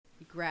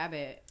grab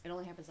it. It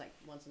only happens like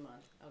once a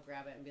month. I'll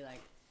grab it and be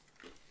like,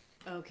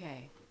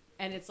 okay.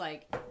 And it's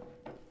like,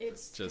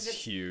 it's just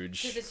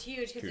huge. Because it's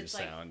huge. Because it's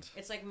sound. like,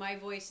 it's like my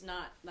voice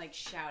not like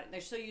shouting.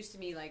 They're so used to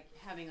me like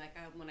having like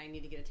when I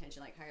need to get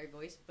attention, like higher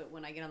voice. But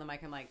when I get on the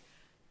mic, I'm like,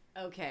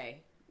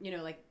 okay. You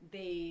know, like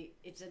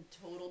it's a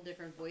total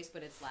different voice,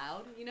 but it's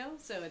loud, you know?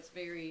 So it's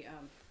very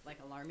like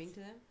alarming to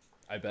them.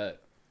 I bet.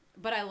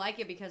 But I like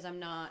it because I'm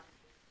not,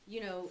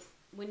 you know,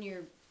 when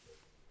you're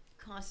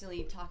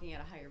constantly talking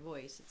at a higher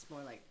voice, it's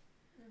more like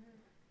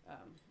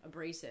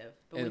abrasive.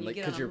 But and when like,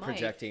 you get on a you're mic,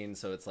 projecting,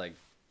 so it's like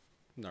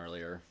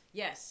gnarlier.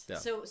 yes. Yeah.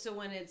 So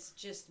when it's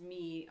just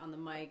me on the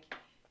mic,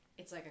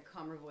 it's like a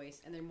calmer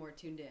voice, and they're more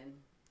tuned in.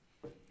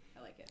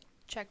 I like it.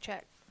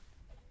 Check.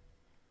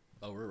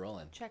 Oh, we're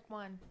rolling. Check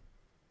 1.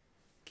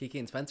 Kiki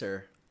and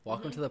Spencer,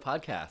 welcome to the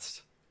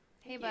podcast.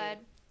 Hey, bud.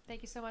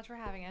 Thank you so much for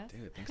having us.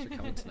 Dude, thanks for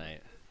coming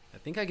tonight. I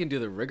think I can do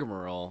the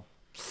rigmarole.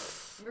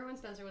 Remember when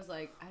Spencer was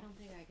like, I don't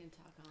think I can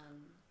talk on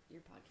your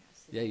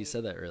podcast Yeah, today. you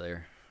said that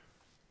earlier.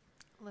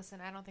 Listen,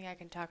 I don't think I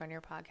can talk on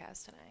your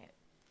podcast tonight.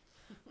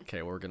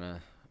 Okay, we're gonna...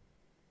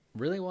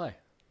 Really? Why?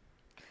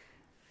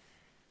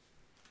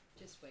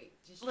 Just wait.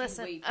 Just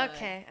Listen, wait, bud.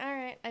 okay, all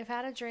right. I've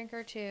had a drink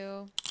or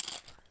two,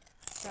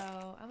 so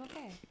I'm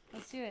okay.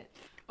 Let's do it.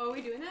 Oh, are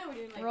we doing that? Are we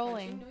doing like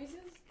Rolling. crunching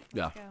noises?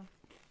 Yeah. Let's go.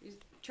 You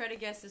try to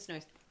guess this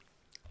noise.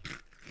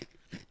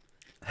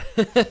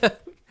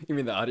 You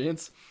mean the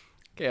audience?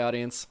 Okay,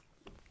 audience.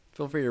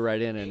 Feel free to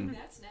write in Name and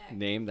that snack.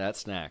 name that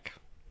snack.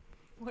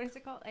 What is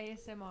it called?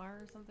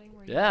 ASMR or something?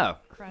 Where Yeah. You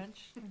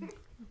crunch.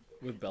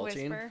 With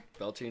belching. Whisper.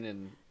 Belching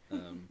and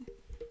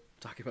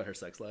talking about our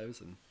sex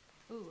lives. And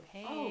Ooh,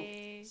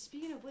 hey. Oh,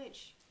 speaking of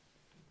which,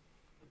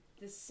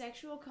 the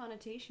sexual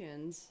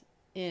connotations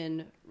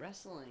in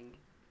wrestling.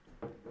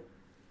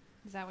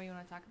 Is that what you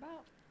want to talk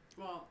about?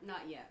 Well,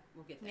 not yet.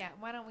 We'll get there. Yeah,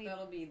 why don't we?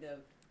 That'll be the.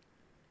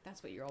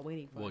 That's what you're all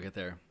waiting for. we'll get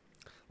there.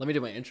 Let me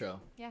do my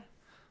intro. Yeah.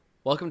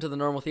 Welcome to the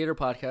Normal Theater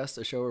Podcast,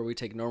 a show where we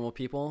take normal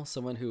people,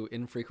 someone who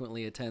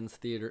infrequently attends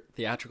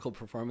theatrical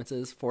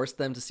performances, force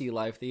them to see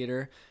live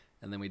theater,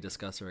 and then we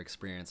discuss our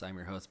experience. I'm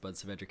your host, Bud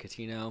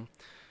Saavedra-Catino.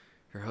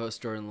 Your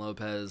host, Jordan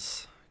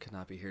Lopez, could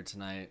not be here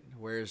tonight.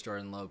 Where is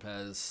Jordan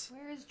Lopez?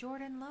 Where is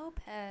Jordan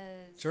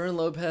Lopez? Jordan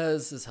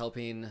Lopez is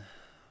helping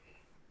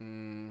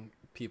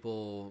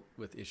people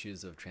with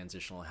issues of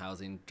transitional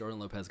housing. Jordan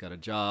Lopez got a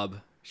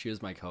job. She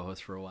was my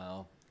co-host for a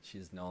while.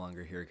 She's no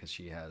longer here because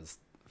she has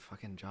a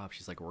fucking job.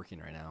 She's like working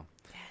right now.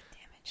 God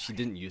damn it. She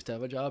didn't used to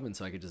have a job, and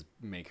so I could just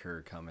make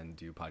her come and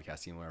do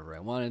podcasting whenever I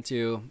wanted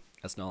to.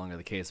 That's no longer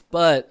the case.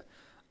 But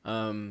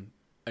a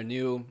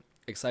new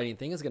exciting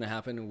thing is going to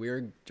happen.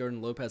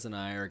 Jordan Lopez and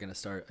I are going to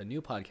start a new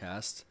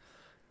podcast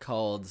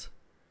called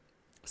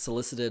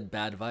Solicited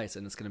Bad Advice,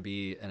 and it's going to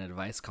be an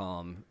advice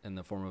column in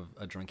the form of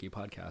a drunky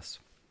podcast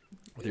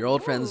with your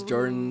old friends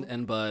Jordan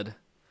and Bud,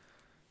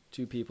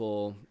 two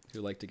people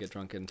who like to get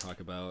drunk and talk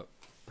about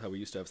how we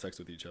used to have sex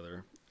with each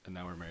other, and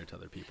now we're married to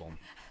other people.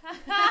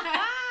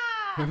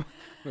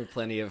 With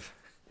plenty of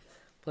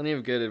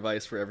good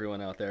advice for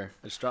everyone out there.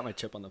 I just dropped my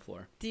chip on the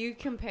floor. Do you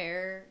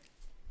compare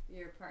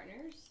your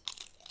partners?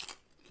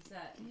 Is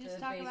that You the just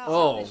talk basis about- of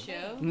Oh. the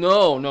show? No.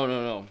 Oh,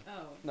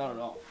 Not at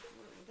all.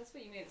 that's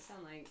what you made it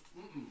sound like.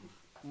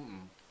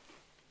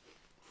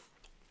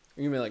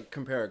 You mean like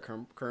compare our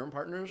current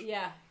partners?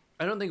 Yeah.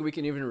 I don't think we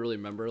can even really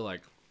remember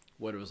like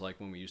what it was like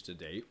when we used to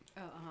date.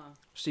 Oh,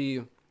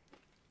 See,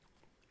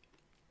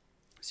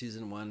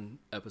 season 1,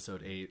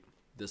 episode 8,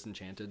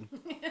 Disenchanted,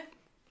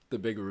 the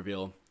big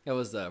reveal. That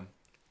was the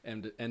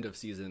end of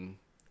season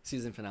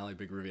finale,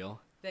 big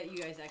reveal. That you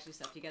guys actually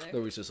slept together. That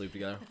we used to sleep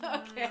together.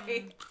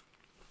 Okay.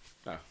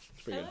 Oh,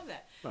 it's pretty I good. love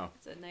that. Oh.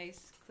 It's a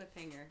nice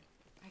cliffhanger.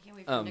 I can't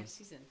wait for the next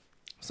season.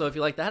 So if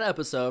you like that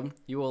episode,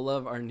 you will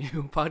love our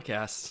new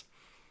podcast,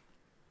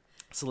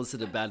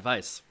 Solicited Bad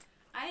Advice.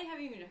 I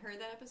haven't even heard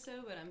that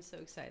episode, but I'm so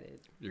excited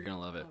You're going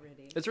to love it.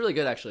 already. It's really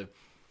good, actually.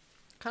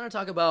 Kind of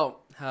talk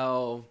about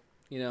how,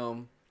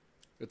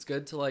 it's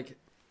good to, like,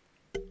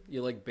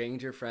 you, like,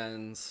 banged your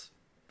friends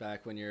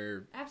back when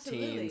you're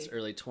Absolutely. teens,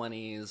 early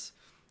 20s.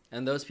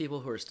 And those people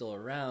who are still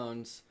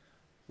around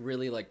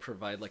really, like,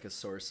 provide, like, a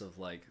source of,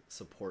 like,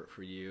 support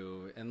for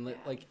you. And, Yeah.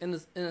 like, in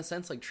a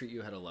sense, like, treat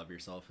you how to love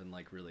yourself and,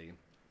 like, really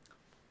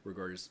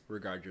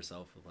regard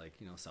yourself with, like,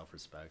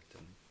 self-respect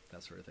and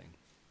that sort of thing.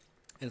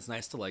 And it's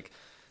nice to, like,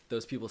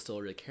 those people still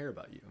really care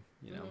about you,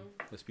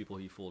 those people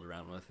who you fooled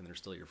around with, and they're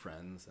still your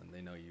friends, and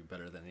they know you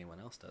better than anyone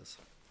else does.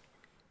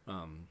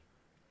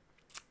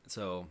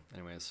 So,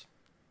 anyways,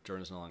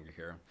 Jordan's no longer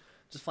here.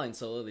 Just flying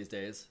solo these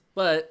days.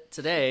 But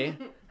today,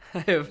 I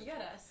have You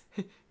got us.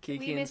 Kiki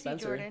We and miss you,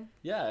 Spencer. Jordan.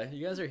 Yeah,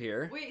 you guys are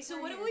here. Wait,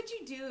 so what would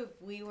you do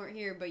if we weren't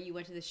here, but you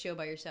went to the show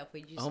by yourself?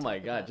 Would you just Oh my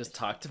talk god, about just the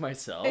talk to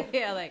myself. show?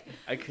 Yeah, like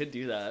I could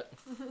do that.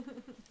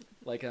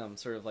 Like,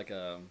 sort of like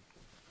a...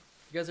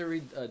 You guys ever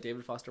read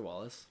David Foster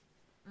Wallace?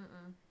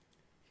 Mm-mm.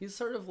 He's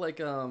sort of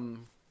like,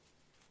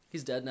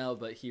 he's dead now,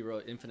 but he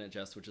wrote Infinite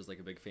Jest, which is like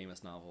a big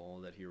famous novel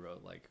that he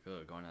wrote like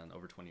going on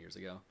over 20 years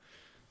ago.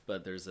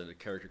 But there's a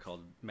character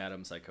called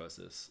Madame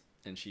Psychosis,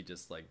 and she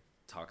just like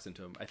talks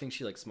into him. I think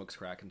she like smokes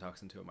crack and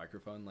talks into a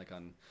microphone, like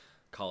on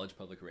college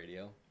public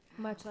radio.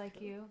 Much like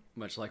you.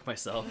 Much like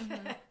myself.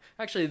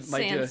 Actually,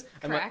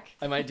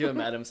 I might do a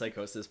Madam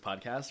Psychosis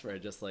podcast where I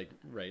just like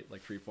write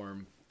like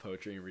freeform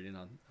poetry and reading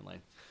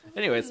online.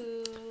 Anyways,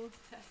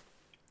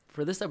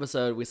 for this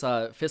episode, we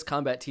saw Fist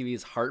Combat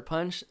TV's Heart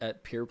Punch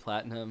at Pure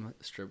Platinum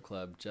Strip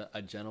Club,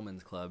 a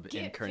gentleman's club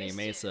in Kearney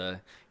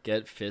Mesa.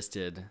 Get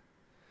fisted.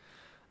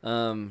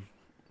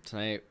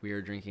 Tonight we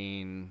are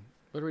drinking.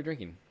 What are we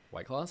drinking?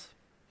 White Claws?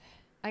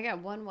 I got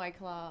 1 White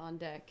Claw on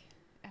deck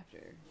after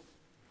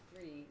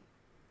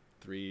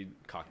 3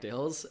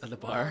 cocktails at the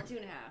well, bar. 2.5.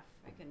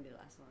 I couldn't do the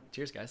last one.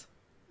 Cheers, guys.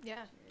 Yeah.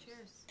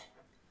 Cheers.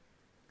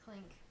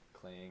 Clink.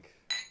 Clink.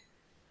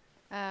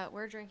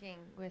 We're drinking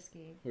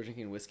whiskey. We're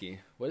drinking whiskey.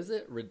 What is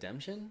it?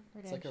 Redemption?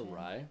 It's like a Redemption.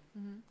 rye.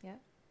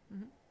 Yeah.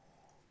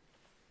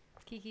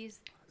 Kiki's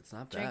It's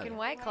not bad. drinking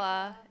White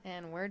Claw,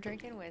 and we're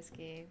drinking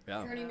whiskey.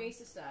 Yeah. Kearney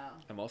Mesa style.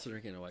 I'm also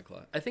drinking a White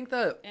Claw. I think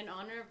that... In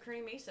honor of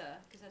Kearney Mesa,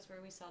 because that's where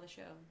we saw the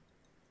show.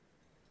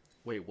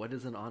 Wait, what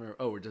is an honor?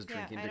 Oh, we're just Yeah,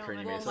 drinking I to don't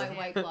Kearney Well, Mesa? my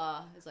White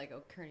Claw is like,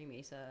 oh, Kearney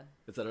Mesa.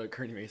 Is that a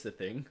Kearney Mesa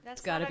thing?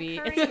 That's gotta not be.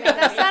 A Kearney,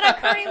 that's not a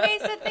Kearney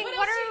Mesa thing.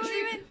 What else are do you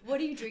you even? What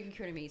do you drink in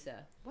Kearney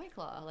Mesa? White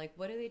Claw. Like,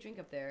 what do they drink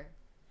up there?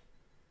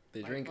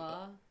 They White drink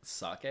Claw?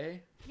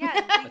 sake? Yeah,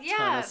 ton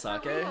yeah. of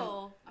sake? For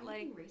real. Are you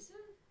Like, being racist?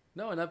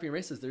 No, not being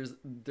racist.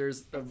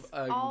 There's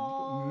a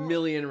all-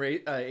 million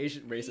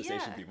Asian racist Yeah.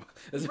 Asian people.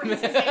 There's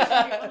Racist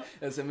Asian people.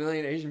 There's a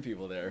million Asian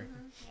people there,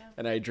 yeah.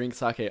 and I drink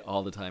sake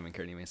all the time in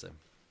Kearney Mesa.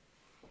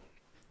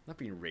 Not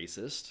being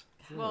racist.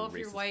 Well, if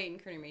you're Racist. white in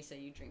Kearney Mesa,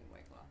 you drink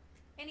White Claw.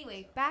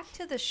 Anyway, back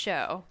to the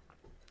show.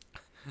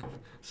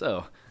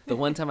 So the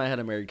one time I had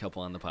a married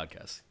couple on the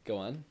podcast. Go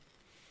on.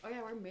 Oh,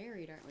 yeah, we're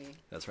married, aren't we?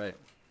 That's right.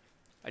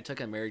 I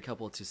took a married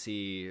couple to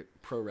see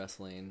pro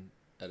wrestling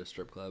at a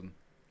strip club.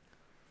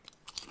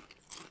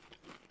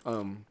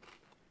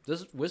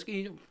 This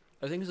whiskey,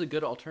 I think, is a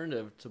good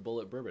alternative to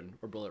Bullet Bourbon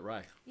or Bullet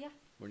Rye. Yeah.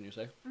 Wouldn't you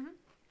say?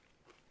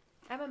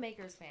 I'm a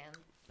Maker's fan,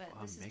 but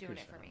Oh, this is doing Maker's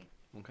it for fan. me.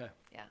 Okay.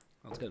 Yeah.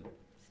 That's good.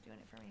 It's doing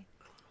it for me.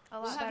 A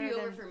lot We'll have better you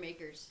over than for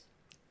Makers.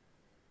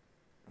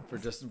 For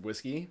just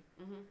whiskey?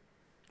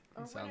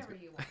 or sounds whatever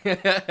good. you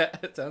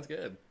want. It sounds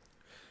good.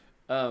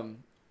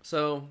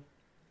 So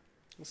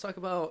let's talk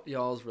about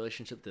y'all's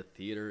relationship to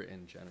theater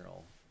in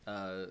general.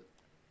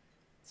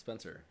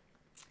 Spencer,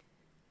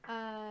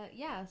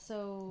 Yeah.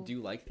 So do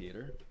you like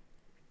theater?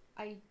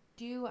 I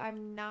do.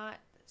 I'm not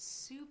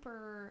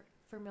super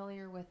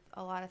familiar with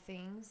a lot of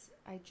things.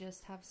 I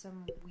just have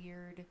some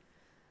weird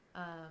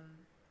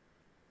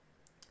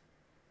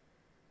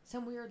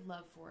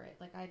love for it.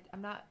 Like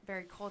I'm not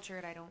very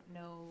cultured. I don't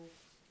know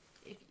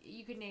if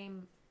you could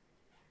name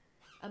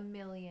a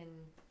million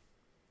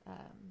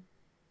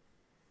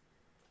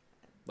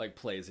Like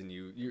plays and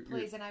you're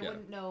plays, and I yeah.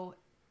 wouldn't know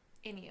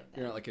any of them.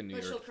 You're not like a New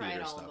But she'll York cry at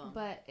theater all of stuff. them.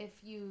 But if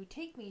you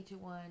take me to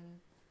one,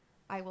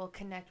 I will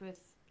connect with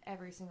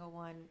every single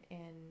one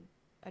in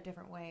a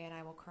different way, and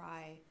I will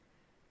cry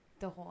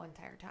the whole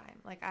entire time.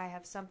 Like I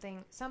have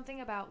something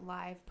about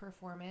live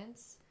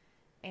performance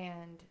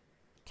and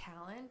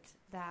talent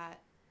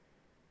that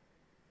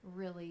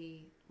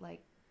really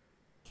like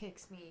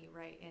kicks me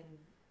right in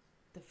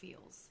the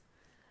feels.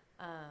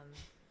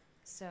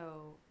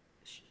 So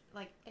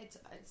like it's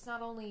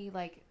not only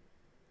like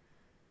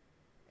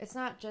it's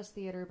not just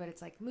theater, but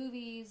it's like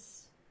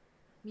movies,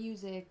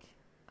 music,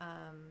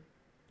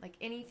 like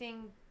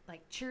anything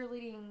like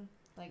cheerleading,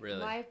 like Really?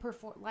 live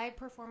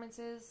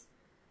performances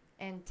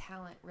and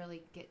talent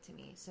really get to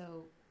me.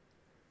 So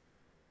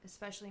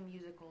especially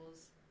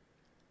musicals,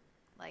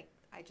 like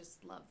I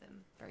just love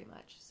them very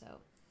much. So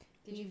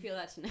Did you feel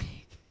that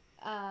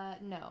tonight?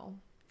 no,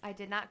 I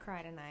did not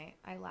cry tonight.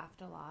 I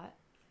laughed a lot,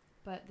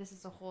 but this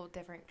is a whole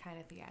different kind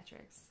of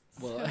theatrics.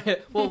 Well,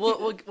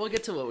 we'll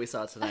get to what we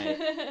saw tonight.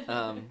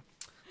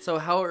 So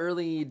how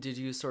early did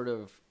you sort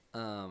of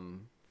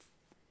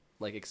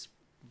like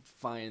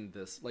find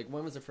this? Like,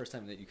 when was the first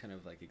time that you kind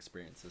of like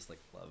experienced this like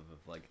love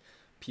of like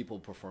people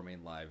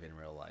performing live in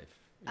real life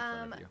in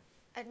front of you?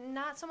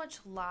 Not so much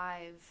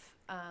live,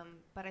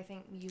 but I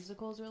think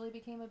musicals really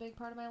became a big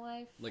part of my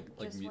life. Like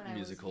just when I was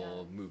musical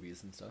young.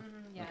 movies and stuff.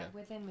 Yeah, Okay.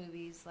 within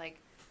movies,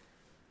 like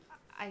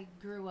I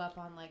grew up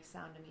on like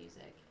Sound of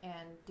Music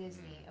and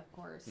Disney, of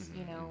course.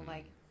 You know,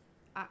 like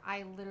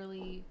I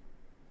literally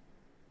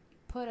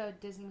put a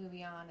Disney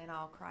movie on and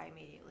I'll cry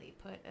immediately.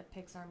 Put a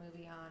Pixar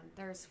movie on,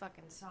 there's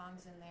fucking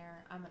songs in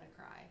there, I'm gonna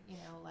cry. You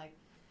know, like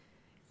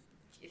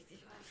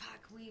fuck,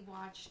 we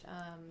watched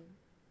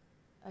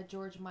a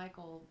George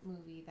Michael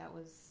movie that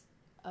was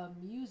a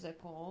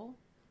musical.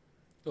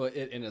 Well,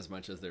 in as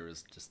much as there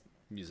was just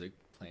music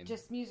playing.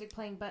 Just music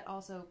playing, but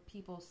also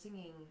people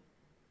singing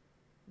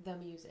the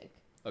music.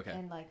 Okay.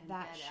 And like And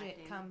that bad shit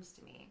acting. comes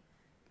to me.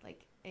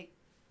 Like it,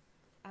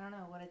 I don't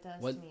know what it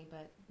does What- to me,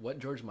 but What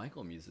George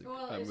Michael music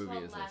Well, it was movie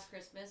called is Last this?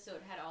 Christmas, so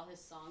it had all his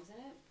songs in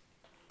it.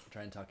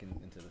 Try and talk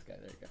into this guy.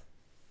 There you go.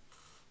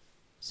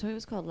 So it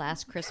was called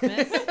Last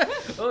Christmas.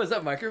 Oh, is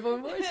that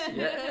microphone voice?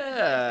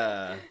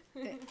 Yeah.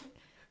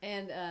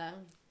 And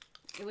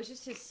it was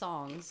just his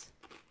songs.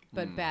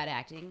 but bad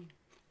acting.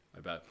 I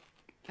bet.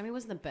 I mean, it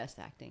wasn't the best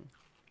acting.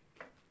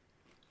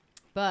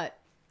 But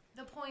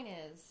The point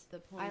is, the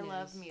point I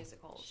love is,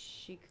 musicals.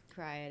 she could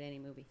cry at any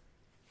movie.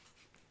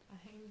 I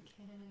can.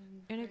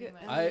 In a pretty good,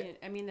 much.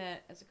 I mean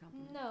that as a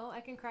compliment. No,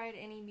 I can cry at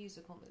any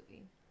musical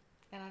movie,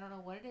 and I don't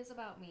know what it is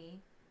about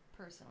me,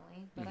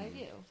 personally, but I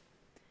do.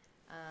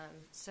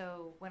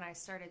 So when I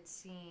started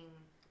seeing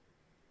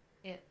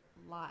it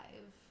live,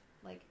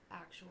 like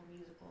actual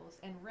musicals,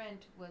 and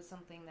Rent was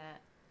something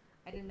that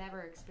I did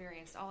never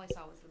experience. All I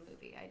saw was the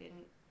movie. I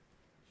didn't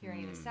hear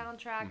any of the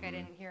soundtrack. I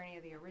didn't hear any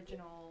of the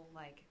original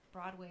like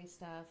Broadway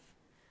stuff.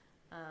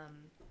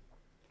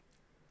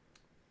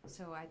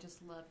 So I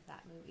just loved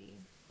that movie.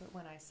 But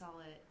when I saw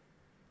it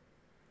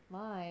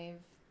live,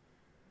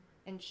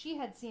 and she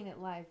had seen it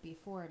live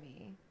before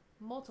me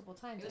multiple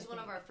times. It was one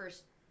of our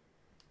first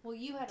well,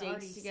 you had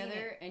already dates seen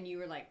together, it. and you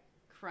were like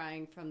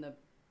crying from the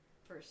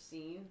first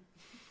scene.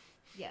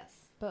 Yes,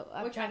 but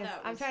I'm Which I trying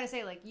thought to was-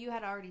 say like you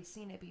had already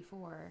seen it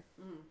before,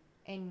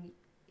 and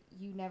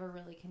you never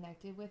really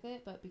connected with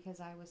it. But because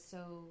I was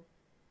so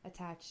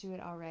attached to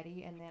it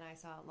already, and then I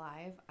saw it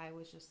live, I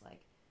was just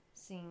like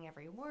singing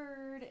every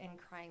word and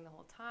crying the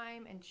whole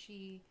time, and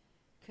she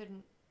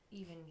couldn't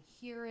even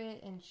hear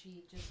it, and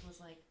she just was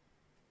like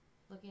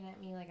looking at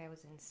me like I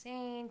was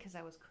insane because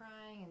I was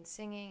crying and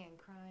singing and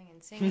crying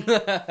and singing.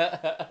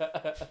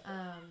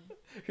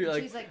 You're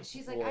like,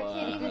 she's like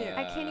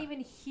I can't even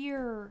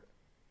hear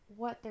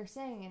what they're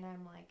saying, and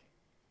I'm like,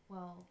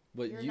 well,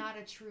 But you're you- not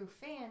a true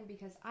fan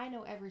because I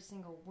know every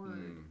single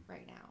word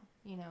right now,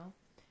 you know.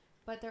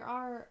 But there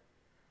are,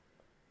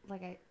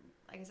 like I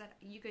said,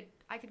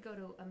 I could go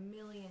to a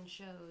million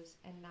shows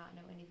and not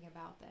know anything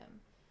about them.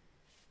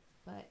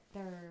 But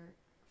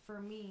for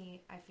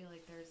me, I feel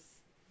like there's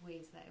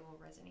ways that it will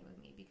resonate with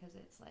me because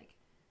it's like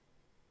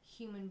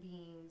human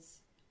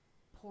beings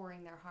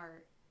pouring their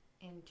heart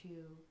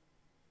into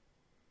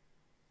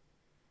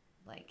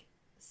like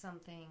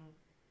something,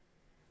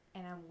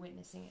 and I'm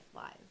witnessing it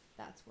live.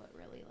 That's what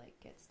really like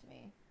gets to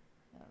me.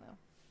 I don't know.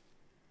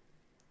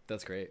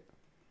 that's great.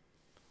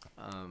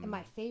 And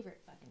my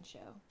favorite fucking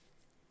show,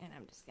 and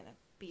I'm just gonna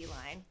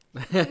beeline,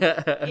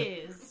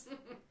 is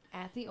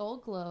at the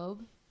Old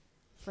Globe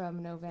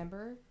from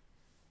November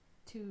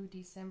to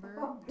December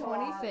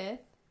 25th.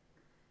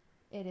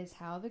 It is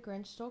How the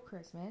Grinch Stole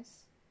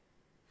Christmas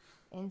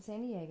in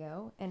San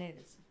Diego, and it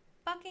is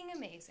fucking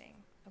amazing.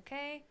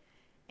 Okay,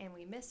 and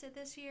we missed it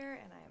this year,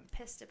 and I am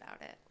pissed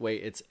about it.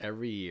 Wait, it's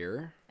every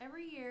year?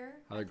 Every year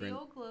How the at the Grinch-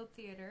 Old Globe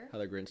Theater. How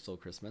the Grinch Stole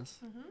Christmas?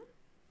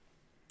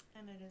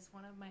 And it is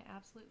one of my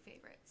absolute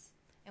favorites.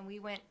 And we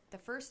went the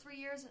first 3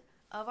 years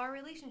of our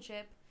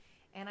relationship,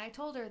 and I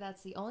told her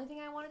that's the only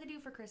thing I wanted to do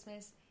for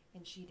Christmas,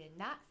 and she did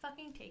not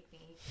fucking take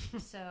me.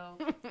 So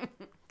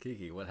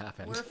Kiki, what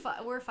happened?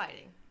 we're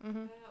fighting.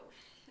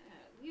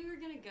 We were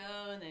gonna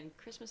go, and then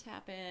Christmas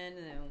happened,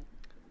 and then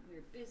we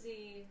were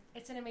busy.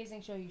 It's an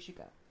amazing show. You should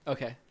go.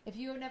 Okay. If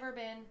you have never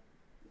been,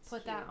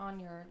 put that cute. on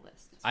your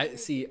list.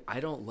 I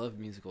don't love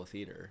musical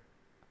theater.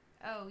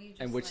 Oh, you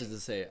just And which like, is to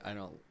say, I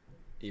don't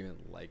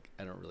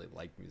really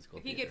like musical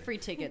If you theater. get free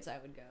tickets, I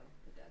would go.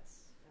 But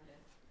that's not it.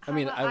 how I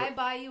mean, about I- I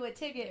buy you a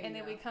ticket, There and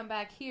you then we go. come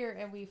back here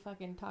and we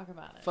fucking talk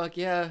about it. Fuck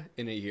yeah,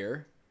 in a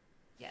year.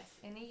 Yes,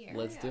 in a year.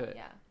 Let's do it.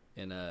 Yeah.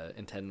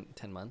 In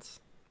 10 months.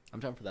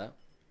 I'm down for that.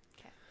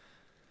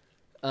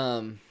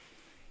 Okay.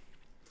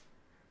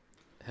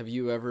 Have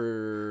you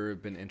ever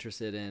been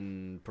interested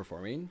in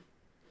performing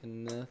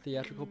in a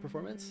theatrical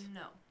performance?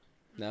 No.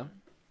 No?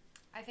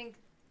 I think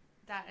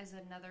that is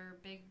another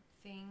big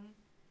thing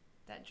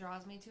that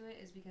draws me to it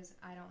is because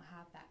I don't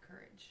have that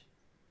courage.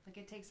 Like,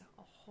 it takes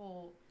a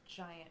whole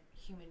giant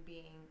human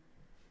being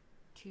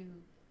to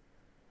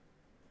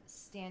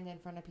stand in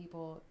front of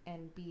people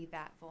and be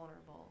that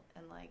vulnerable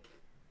and, like,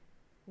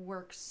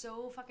 work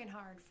so fucking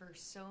hard for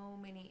so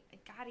many...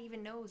 God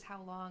even knows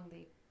how long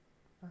they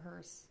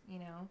rehearse, you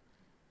know?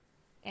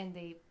 And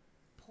they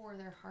pour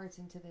their hearts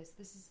into this.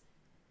 This is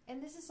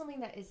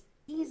something that is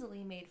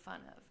easily made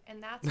fun of.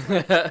 And that's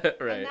what...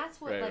 Right. And that's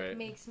what right.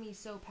 makes me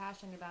so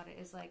passionate about it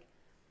is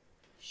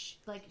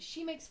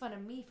she makes fun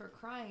of me for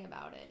crying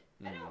about it.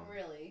 I don't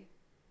really.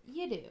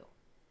 You do.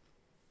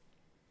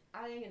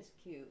 I think it's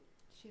cute.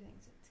 She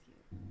thinks it's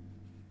cute.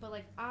 But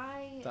like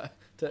I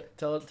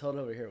Tell it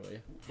over here, will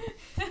you?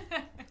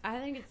 I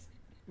think it's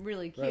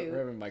really We're cute.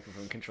 having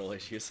microphone control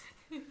issues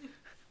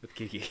with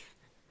Kiki.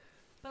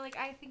 but like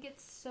I think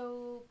it's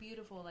so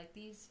beautiful. Like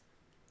these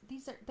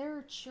there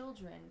are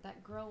children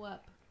that grow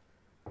up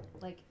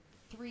like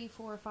 3,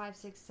 4, 5,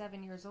 6,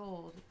 7 years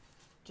old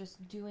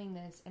just doing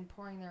this and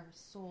pouring their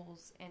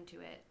souls into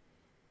it.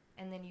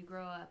 And then you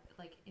grow up,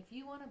 like, if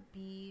you want to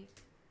be,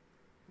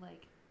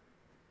 like,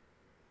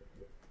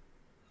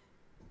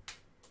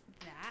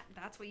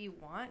 that's what you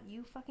want,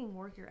 you fucking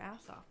work your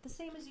ass off. The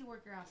same as you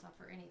work your ass off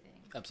for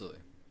anything. Absolutely.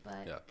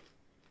 But Yeah.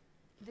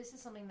 this is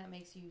something that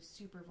makes you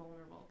super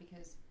vulnerable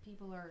because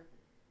people are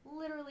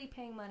literally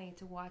paying money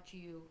to watch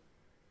you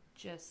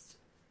just...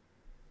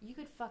 You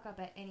could fuck up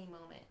at any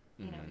moment.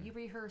 You know, you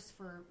rehearse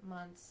for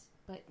months,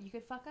 but you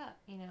could fuck up,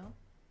 you know?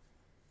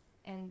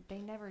 and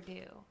they never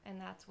do, and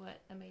that's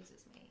what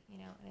amazes me, you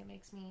know. And it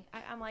makes me,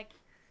 I'm like,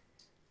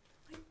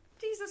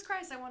 Jesus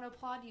Christ, I want to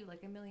applaud you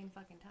like a million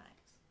fucking times,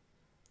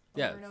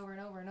 over and over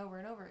and over and over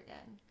and over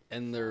again.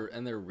 And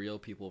they're real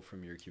people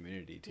from your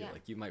community too.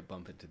 Like you might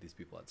bump into these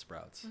people at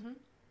Sprouts,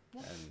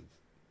 Yep.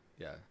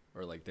 and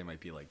or like they might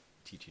be like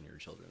teaching your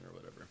children or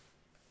whatever.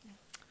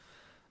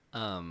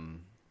 Yeah.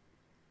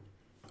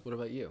 What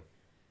about you?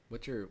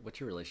 What's your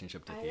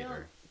relationship to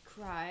theater? Don't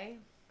cry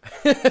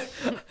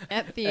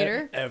at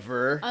theater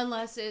Ever?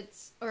 unless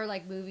it's or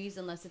like movies,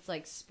 unless it's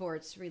like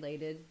sports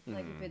related.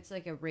 Like if it's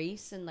like a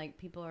race and like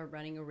people are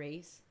running a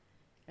race,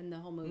 and the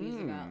whole movie's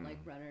about like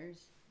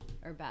runners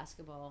or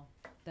basketball,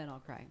 then I'll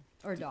cry.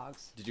 Or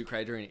dogs. Did you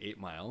cry during 8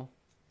 Mile?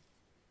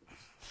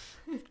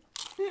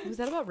 Was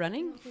that about I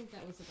running? don't think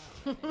that was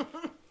about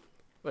running.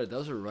 Wait, that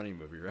was a running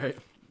movie, right?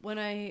 When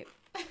I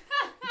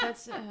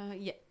that's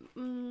yeah.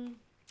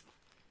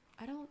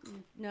 I don't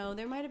know.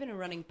 There might have been a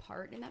running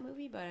part in that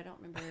movie, but I don't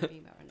remember it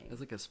being about running. It's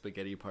like a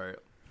spaghetti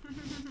part.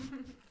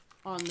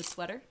 On the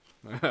sweater?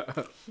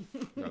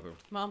 Nothing.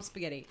 Mom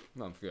spaghetti.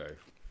 Not spaghetti.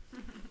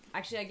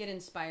 Actually, I get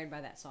inspired by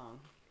that song.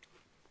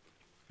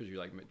 Because you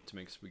like to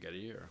make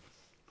spaghetti, or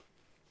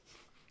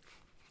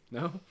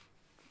no?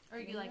 Or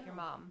you like your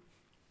mom.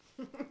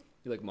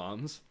 You like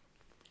moms?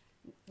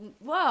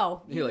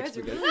 Whoa, You you like guys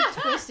are spaghetti? really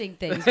twisting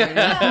things right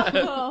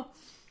now.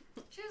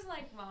 She was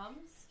like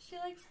moms. She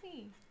likes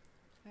me.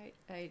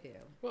 I do.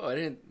 Whoa, I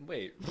didn't.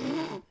 Wait.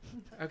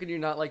 How can you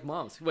not like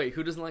moms? Wait,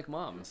 who doesn't like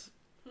moms?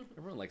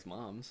 Everyone likes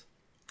moms.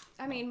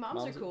 I mean,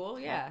 moms are cool,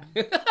 yeah.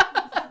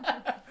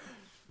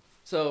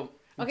 So.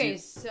 Okay,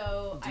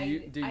 so Do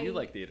you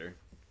like theater?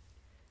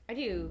 I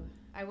do.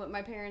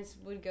 My parents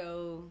would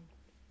go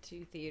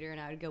to theater, and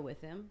I would go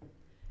with them.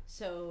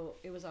 So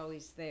it was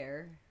always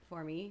there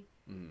for me.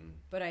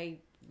 But I've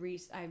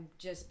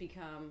just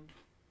become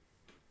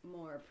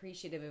more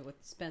appreciative of with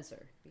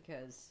Spencer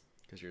because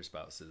your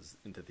spouse is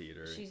into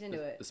theater. she's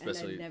into it,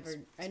 especially. and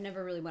I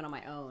never really went on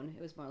my own.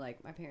 It was more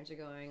like my parents are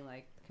going,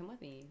 like, come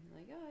with me,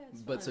 like, oh, yeah,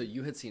 it's fun. But so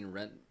you had seen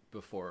Rent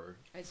before?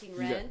 I'd seen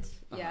Rent,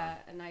 yeah,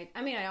 and I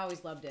mean, I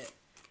always loved it,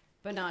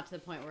 but not to the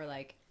point where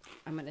like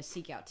I'm gonna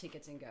seek out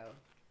tickets and go.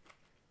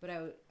 But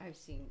I've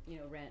seen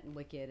Rent and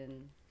Wicked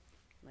and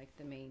like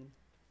the main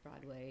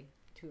Broadway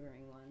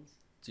touring ones.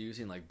 So you've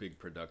seen like big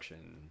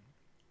production.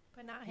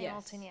 But not Yes.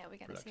 Hamilton yet. We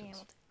gotta see Productions.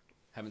 Hamilton.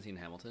 Haven't seen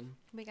Hamilton?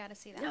 We gotta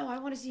see that. No, I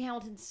want to see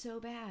Hamilton so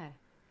bad.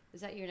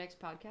 Is that your next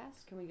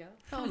podcast? Can we go?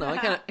 Oh no, I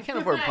can't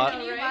afford pod.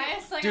 Can you buy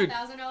us like Dude,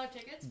 $1,000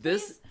 tickets?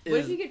 This What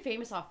if is you get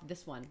famous off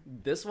this one?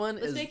 this one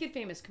Let's is make it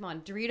famous. Come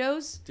on,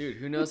 Doritos. dude.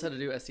 Who knows how to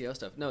do SEO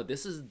stuff? No,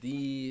 this is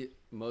the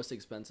most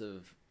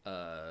expensive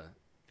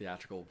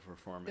theatrical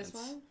performance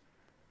This one.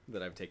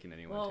 that I've taken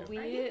anyone Well, to.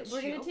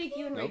 we're gonna take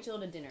you and Nope. Rachel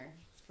to dinner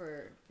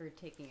for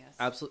taking us.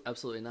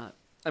 Absolutely not.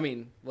 I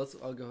mean,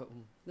 I'll go. I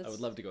Let's- would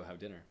love to go have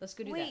dinner, Let's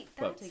go do Wait,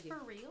 that. But- that's for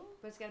real?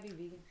 But it's gotta be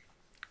vegan.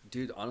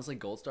 dude. Honestly,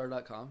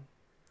 goldstar.com.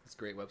 It's a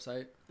great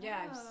website.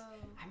 Yeah, Oh.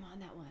 I'm on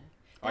that one.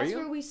 Are That's you?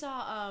 where we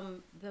saw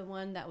the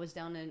one that was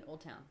down in Old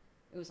Town.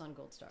 It was on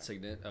Gold Star.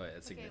 Signet. Oh yeah,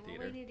 it's Okay, Signet well,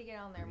 Theater. we need to get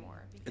on there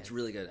more. It's because-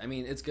 really good. I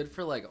mean, it's good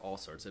for like all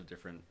sorts of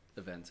different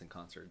events and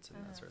concerts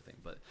and that sort of thing.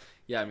 But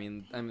yeah, I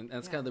mean,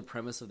 that's kind of the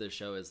premise of this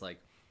show is like,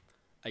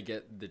 I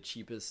get the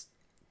cheapest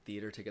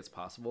theater tickets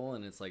possible,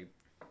 and it's like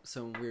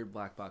some weird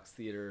black box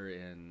theater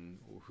in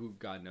who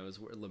God knows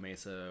where, La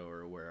Mesa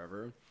or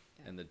wherever,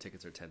 and the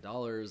tickets are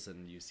 $10,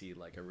 and you see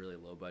like a really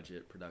low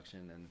budget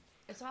production, and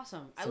It's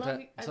awesome.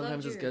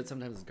 sometimes it's good,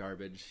 sometimes it's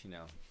garbage, you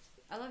know.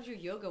 I loved your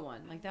yoga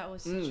one. Like that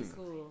was such a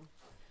cool.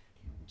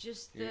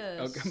 Just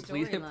the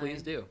please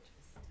storyline. do.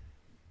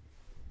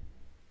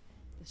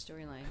 The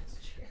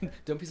storyline.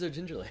 Don't be so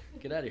gingerly.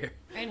 Get out of here.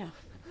 I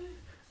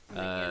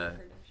know.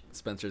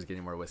 Spencer's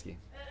getting more whiskey.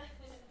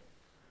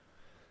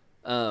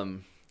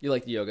 You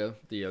like the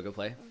yoga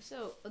play?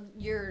 So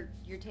your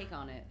take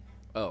on it?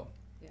 Oh,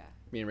 Yeah.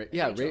 me and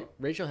Rachel.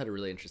 Rachel had a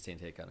really interesting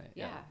take on it.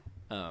 Yeah.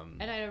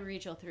 And And I know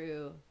Rachel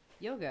through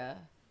yoga.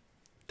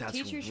 that's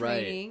teacher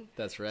right. training.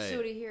 That's right.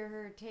 So to hear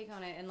her take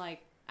on it, and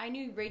like I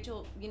knew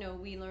Rachel,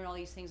 we learn all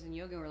these things in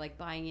yoga, and we're like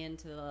buying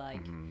into the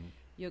like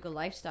yoga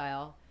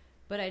lifestyle,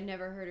 but I'd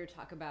never heard her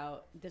talk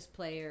about this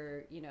play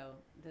or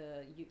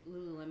the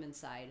Lululemon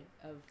side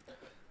of,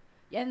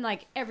 and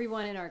like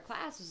everyone in our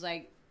class was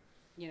like,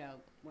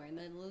 wearing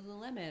the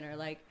Lululemon, or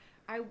like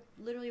I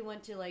literally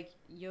went to like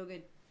yoga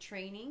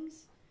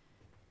trainings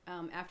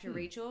after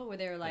Rachel, where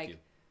they were like. you.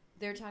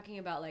 They're talking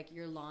about like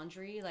your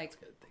laundry, like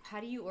how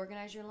do you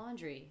organize your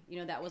laundry?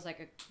 That was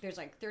like there's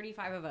like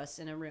 35 of us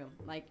in a room.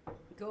 Like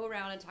go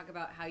around and talk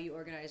about how you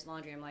organize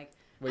laundry. I'm like,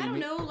 Wait, I you don't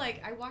mean- know,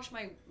 like I wash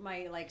my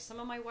like some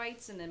of my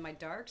whites and then my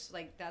darks,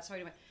 like that's how I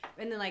do my.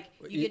 And then like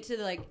Wait, you get to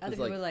the like other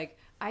it's people like- are like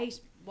I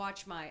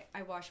wash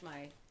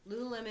my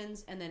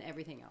Lululemons and then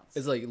everything else.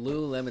 Is like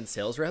Lululemon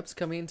sales reps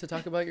coming to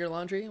talk about your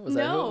laundry? Was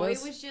that who No, it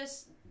was?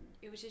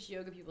 it was just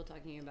yoga people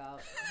talking about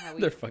how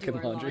we Their do fucking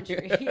our laundry.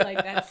 laundry. Like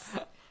that's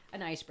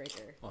an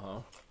icebreaker. Uh-huh.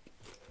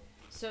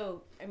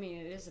 So I mean,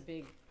 it is a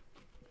big.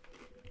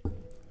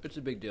 It's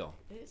a big deal.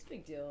 It is a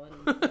big deal,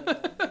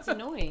 and it's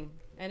annoying.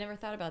 I never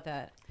thought about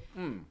that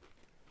Mm.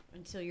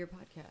 until your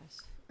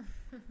podcast.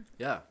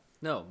 Yeah.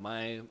 No,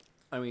 my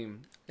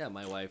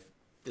wife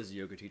is a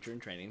yoga teacher in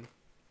training.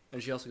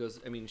 And she also goes,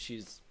 I mean,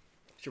 she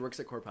works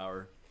at Core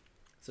Power,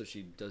 so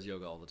she does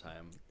yoga all the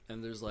time.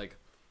 And there's like,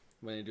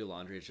 when I do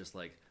laundry, it's just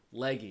like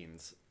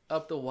leggings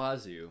up the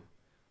wazoo,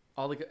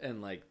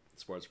 and like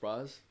sports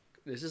bras.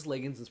 It's just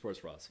leggings and sports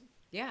bras,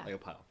 Yeah. like a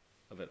pile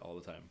of it all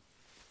the time.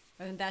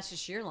 And that's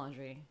just your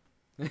laundry.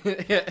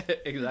 Yeah,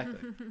 exactly.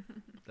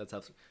 That's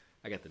how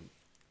I get the.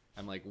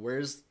 I'm like,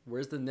 where's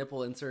the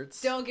nipple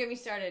inserts? Don't get me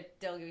started.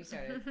 Don't get me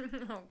started.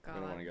 Oh I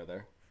don't want to God. go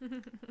there.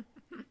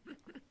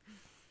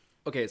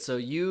 Okay, so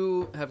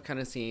you have kind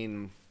of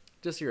seen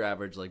just your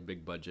average, like,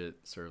 big budget,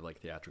 sort of like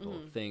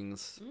theatrical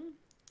things.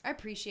 I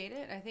appreciate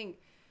it.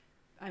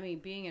 I mean,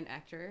 being an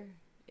actor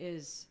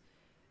is,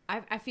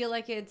 I feel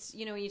like it's,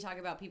 you know, when you talk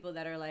about people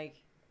that are like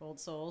old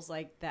souls,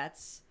 like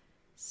that's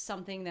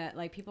something that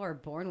like people are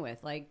born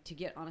with, like to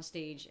get on a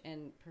stage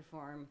and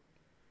perform.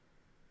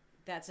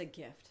 That's a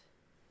gift.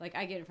 Like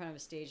I get in front of a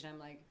stage and I'm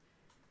like,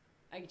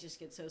 I just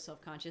get so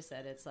self-conscious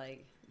that it's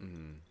like,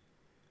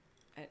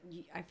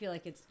 I feel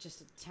like it's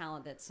just a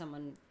talent that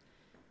someone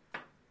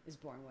is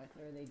born with,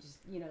 or they just,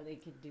 you know, they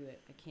could do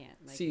it. I can't.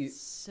 Like, See, it's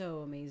so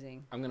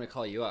amazing. I'm going to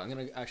call you out. I'm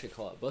going to actually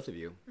call out both of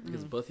you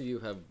because both of you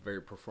have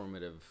very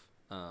performative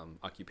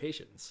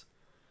occupations.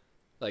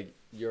 Like,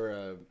 you're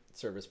a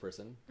service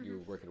person,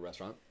 you work at a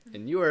restaurant,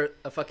 and you are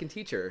a fucking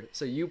teacher.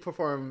 So you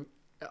perform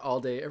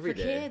all day, every For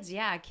day. kids,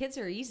 yeah, kids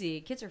are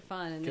easy. Kids are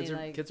fun, and Kids they are-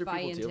 like kids are buy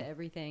people, into too.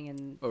 everything.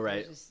 And Oh,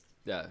 right. they're just-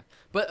 Yeah.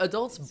 But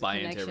adults It's a buy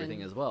into connection.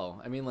 everything as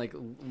well. I mean, like,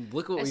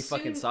 look what we As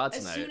fucking soon- saw As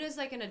tonight. soon as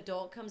like an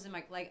adult comes in,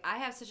 like I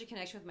have such a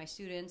connection with my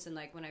students, and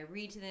like when I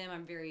read to them,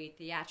 I'm very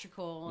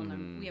theatrical,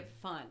 and we have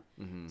fun.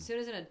 As soon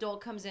as an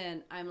adult comes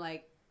in, I'm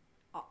like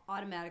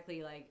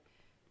automatically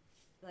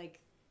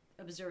like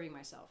observing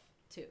myself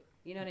too.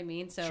 You know what I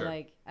mean? So Sure.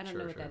 like I don't Sure,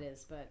 know what sure. that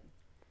is, but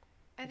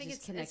I think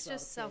just it's connects well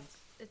just with kids.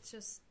 it's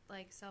just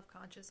like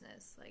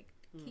self-consciousness. Like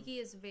Hmm. Kiki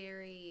is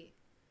very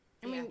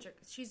I mean-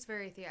 theatrical. She's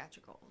very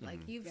theatrical.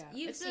 Like you've yeah,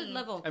 you've it's seen a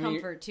level of I mean,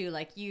 comfort too.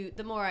 Like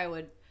the more I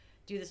would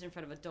do this in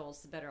front of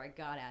adults, the better I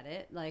got at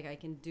it. Like I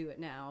can do it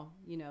now,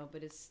 you know,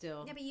 but it's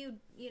still Yeah, but you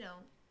know,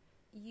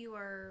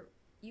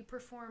 you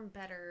perform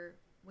better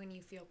when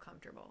you feel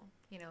comfortable,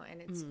 you know, and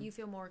it's you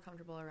feel more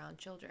comfortable around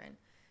children.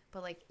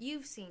 But like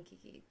you've seen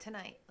Kiki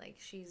tonight, like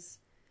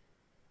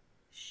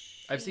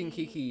I've seen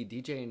Kiki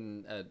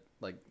DJing at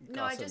like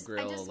No, I Gossip just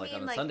Grill like mean,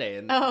 on a like- Sunday,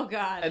 and oh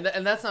god,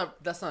 and that's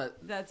not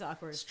that's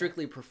awkward.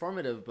 strictly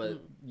performative,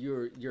 but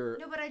you're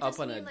No, but I up just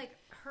on mean a like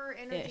her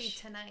energy Ish.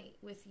 tonight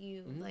with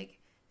you, like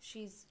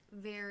she's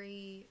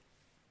very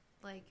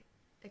like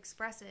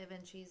expressive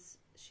and she's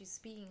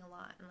speaking a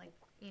lot and like,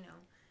 you know,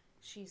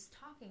 she's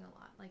talking a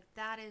lot. Like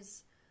that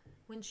is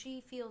when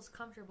she feels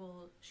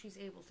comfortable, she's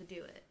able to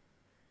do it.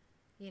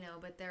 You know,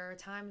 but there are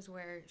times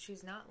where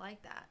she's not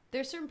like that.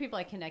 There's certain people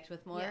I connect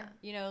with more. Yeah.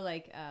 You know,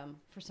 like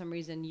for some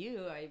reason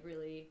I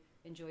really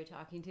enjoy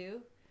talking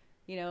to,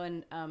 you know,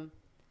 and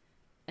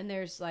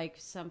there's like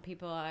some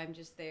people I'm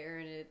just there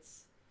and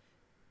it's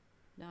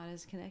not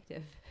as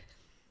connective.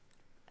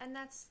 And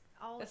that's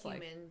all That's human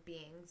life.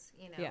 beings,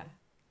 you know. Yeah.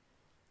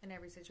 In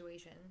every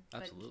situation.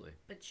 Absolutely.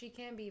 But she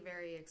can be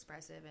very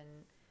expressive and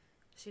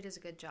she does a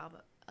good job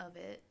of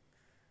it.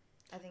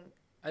 I think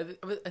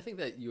I think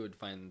that you would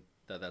find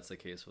that that's the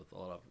case with a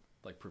lot of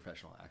like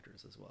professional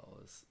actors as well,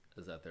 is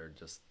that they're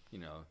just, you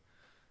know,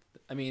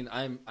 I mean,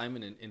 I'm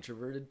an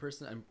introverted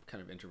person. I'm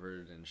kind of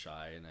introverted and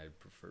shy, and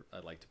I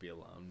like to be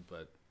alone,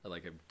 but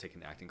I've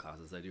taken acting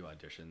classes. I do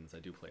auditions. I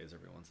do plays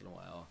every once in a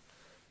while,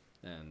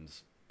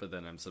 but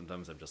then I'm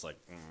just like,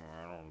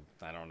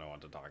 I don't know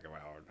what to talk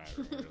about.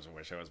 I just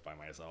wish I was by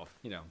myself,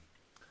 you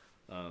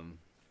know.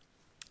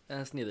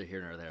 That's neither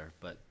here nor there,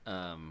 but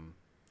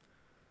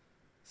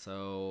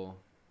so.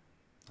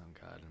 Oh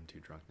God, I'm too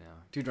drunk now.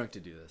 Too drunk to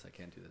do this. I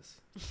can't do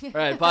this. All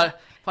right,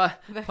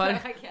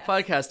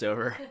 podcast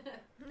over.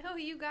 no,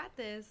 you got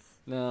this.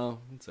 No,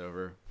 it's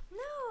over.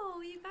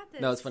 No, you got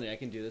this. No, it's funny. I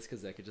can do this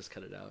because I could just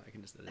cut it out. I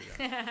can just edit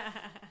it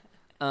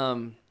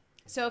out.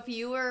 So if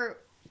you were,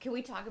 can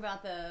we talk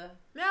about the?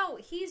 No,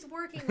 he's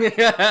working right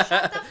now.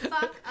 Shut the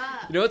fuck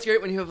up. You know what's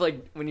great when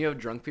you have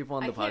drunk people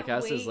on I the can't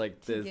podcast is wait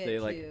like to get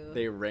to-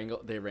 they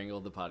wrangle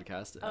the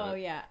podcast. Oh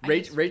yeah,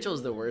 Rachel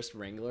is the worst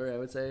wrangler, I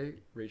would say.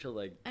 Rachel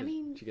I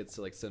mean- she gets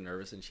like so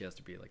nervous and she has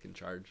to be like in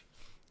charge.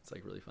 It's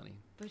like really funny.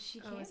 But she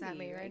Oh, can't is that be,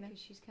 me right now? 'Cause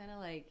she's kind of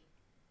like,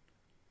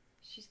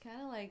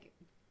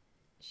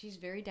 she's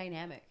very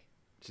dynamic.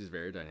 She's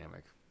very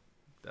dynamic.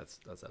 That's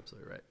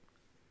absolutely right.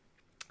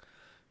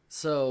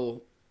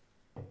 So,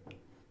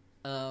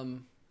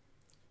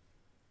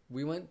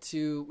 we went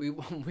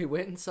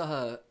and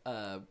saw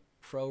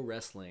pro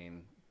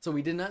wrestling. So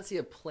we did not see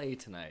a play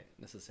tonight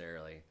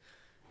necessarily,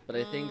 but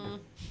I think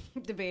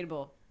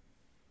Debatable.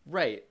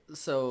 right.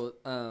 So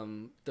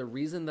the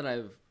reason that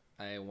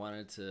I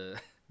wanted to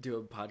do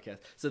a podcast.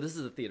 So this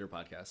is a theater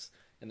podcast,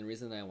 and the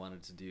reason I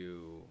wanted to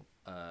do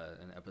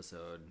an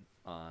episode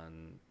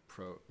on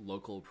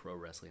local pro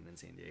wrestling in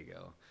San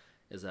Diego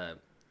is that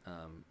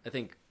I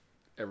think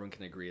everyone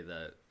can agree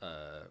that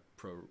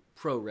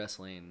pro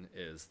wrestling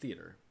is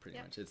theater, pretty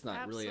Yep, much. It's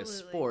not really a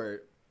absolutely.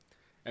 sport.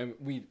 And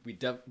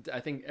I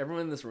think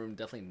everyone in this room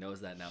definitely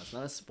knows that now. It's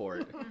not a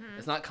sport.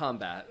 It's not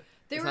combat.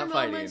 There it's were not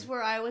moments fighting.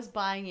 where I was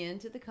buying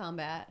into the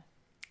combat.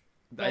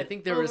 But I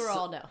think there was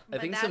overall, no. I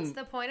But think that's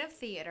the point of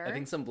theater. I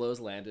think some blows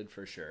landed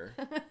for sure.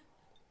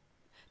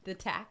 The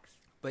tax.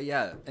 But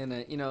yeah, and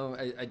I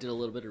did a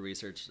little bit of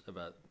research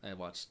about. I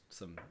watched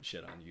some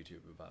shit on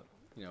YouTube about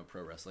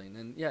pro wrestling,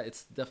 and yeah,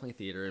 it's definitely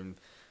theater, and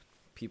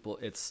people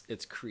it's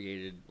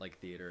created like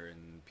theater,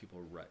 and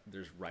people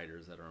there's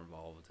writers that are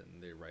involved,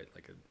 and they write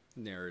like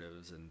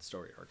narratives and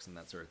story arcs and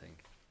that sort of thing.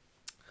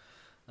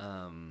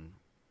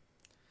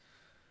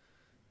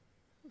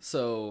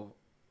 So,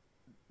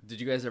 did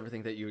you guys ever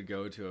think that you would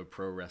go to a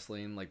pro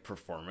wrestling like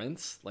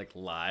performance, like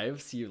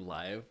see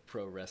live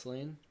pro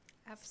wrestling?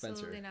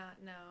 Absolutely Spencer. not.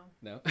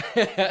 No.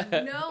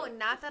 No. No,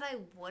 not that I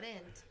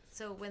wouldn't.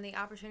 So when the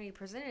opportunity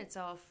presented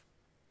itself,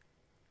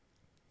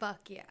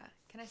 fuck yeah.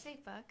 Can I say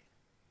fuck?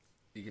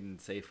 You can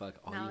say fuck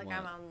all Not you like want.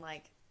 I'm on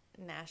like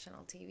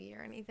national TV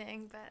or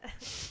anything, but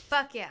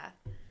fuck yeah.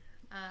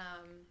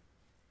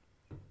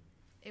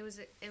 It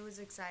was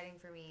exciting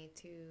for me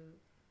to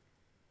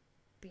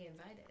be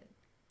invited.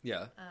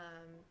 Yeah.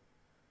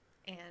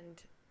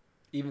 And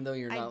Even though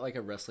you're not like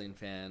a wrestling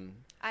fan.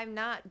 I'm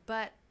not,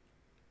 but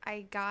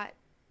I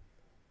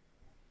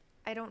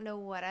don't know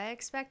what I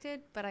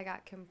expected, but I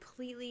got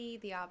completely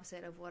the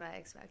opposite of what I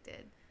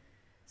expected.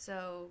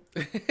 So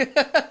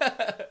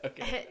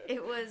Okay.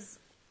 it was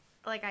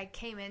like I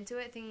came into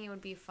it thinking it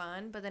would be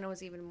fun, but then it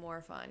was even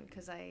more fun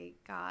because I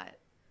got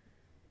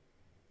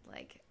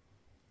like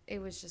it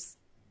was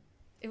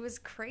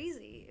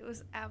crazy. It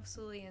was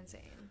absolutely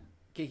insane.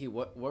 Kiki,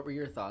 what were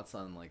your thoughts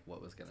on like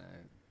what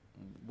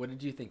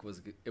did you think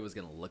it was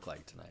gonna look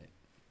like tonight?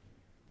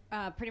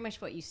 Pretty much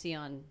what you see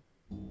on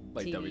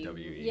Like TV.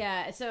 WWE.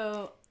 Yeah,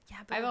 so Yeah,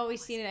 but I've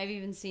always seen it. I've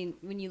even seen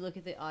when you look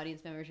at the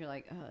audience members, you're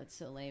like, oh, it's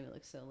so lame. It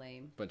looks so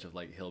lame. Bunch of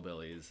like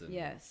hillbillies and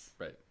Yes.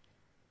 Right.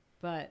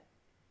 But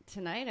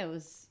tonight I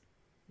was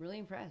really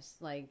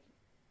impressed. Like,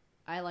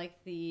 I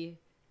liked the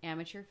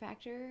amateur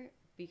factor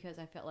because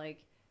I felt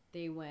like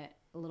they went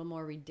a little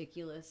more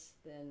ridiculous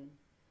than,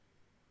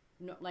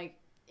 no, like,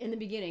 in the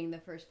beginning, the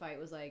first fight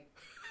was like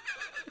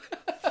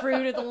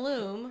Fruit of the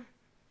Loom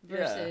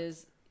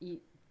versus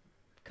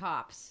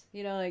cops,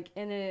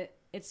 and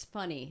it's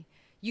funny.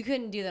 You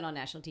couldn't do that on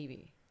national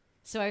TV.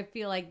 So I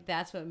feel like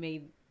that's what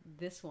made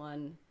this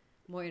one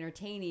more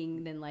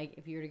entertaining than like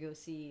if you were to go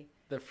see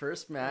The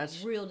first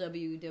match real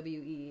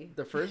WWE.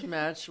 The first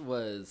match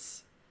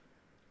was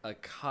a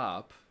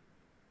cop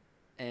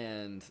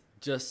and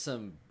just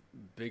some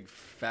big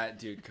fat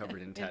dude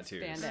covered in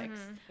tattoos. Spandex.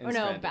 In Or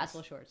no, spandex.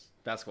 basketball shorts.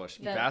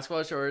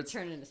 Basketball shorts.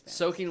 Turned into spandex.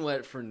 Soaking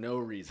wet for no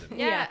reason.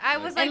 Yeah, Yeah. I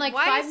was And, like,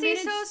 like, why 5 is he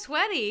so minutes-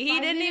 sweaty? He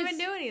 5 didn't minutes-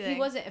 even do anything. He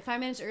wasn't. 5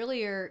 minutes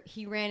earlier,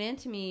 he ran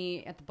into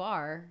me at the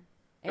bar.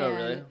 And, Oh,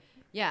 really?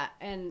 Yeah,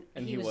 and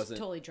he was wasn't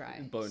totally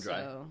dry. bone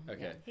dry. So,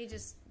 Okay. yeah. He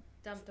just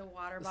dumped a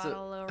water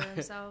bottle over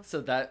himself.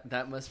 So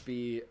that must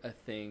be a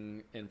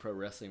thing in pro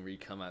wrestling where you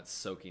come out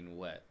soaking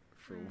wet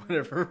for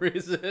whatever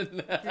reason.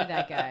 For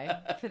that guy.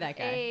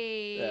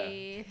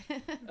 Hey.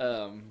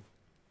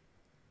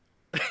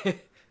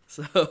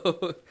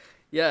 So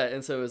yeah,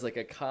 and so it was like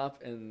a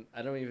cop, and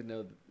I don't even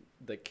know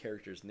the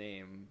character's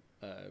name,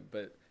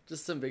 but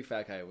just some big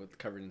fat guy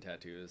covered in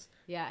tattoos.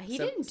 Yeah, he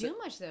Sep- didn't do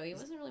much, though. He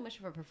wasn't really much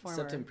of a performer.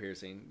 Septum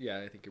piercing. Yeah,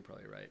 I think you're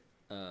probably right.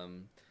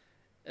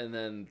 And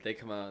then they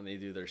come out and they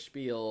do their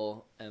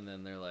spiel, and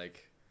then they're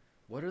like,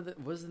 what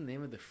was the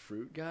name of the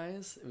fruit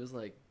guys? It was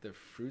like the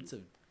Fruits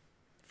of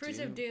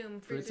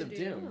Doom. Fruits of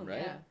Doom,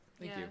 right? yeah.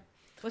 Thank Yeah. you.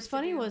 What's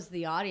funny was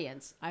the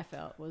audience, I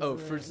felt, was Oh,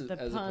 the, Fruits of, the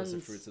as opposed to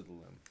puns. Fruits of the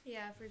Loom.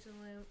 Yeah, Fruits of the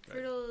Loom. Right.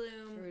 Fruit of the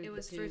Loom. Fruit It of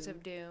was the Fruits Doom.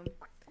 of Doom.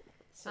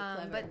 So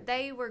clever. But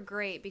they were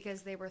great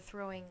because they were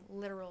throwing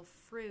literal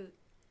fruit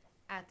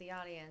at the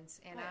audience,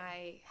 and Oh, yeah.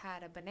 I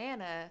had a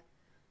banana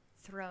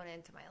thrown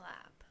into my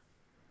lap.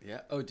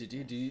 Yeah. Oh, did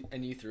you?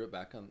 And you threw it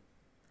back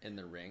in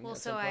the ring. Well, at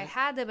so some I point?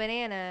 had the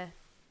banana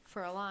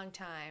for a long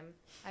time.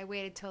 I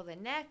waited till the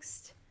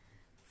next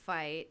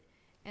fight,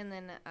 and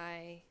then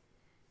I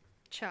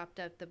chopped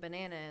up the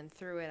banana and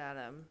threw it at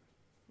him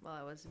while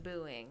I was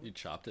booing. You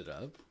chopped it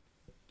up.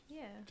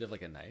 Yeah. Do you have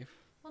like a knife?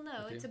 Well,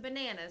 no, with it's you? a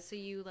banana, so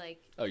you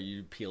like Oh,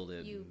 you peeled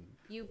it. you and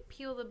you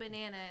peel the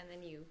banana and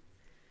then you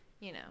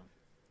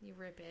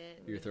rip it.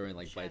 And You're throwing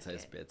like shuck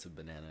bite-sized it. bits of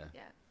banana.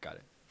 Yeah. Got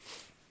it.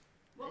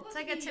 It's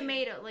like a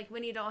tomato. Like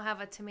when you don't have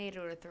a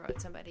tomato to throw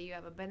at somebody, you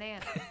have a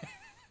banana.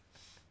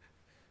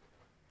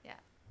 Yeah.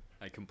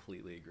 I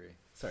completely agree.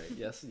 Sorry.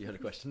 Yes, you had a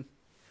question.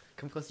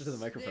 Come closer to the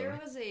microphone. There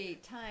was a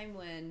time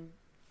when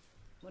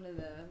one of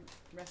the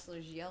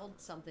wrestlers yelled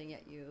something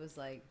at you. It was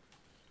like,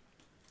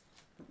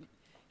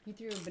 you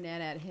threw a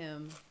banana at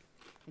him,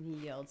 and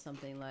he yelled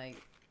something like,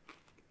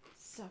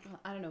 suck on.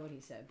 I don't know what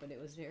he said, but it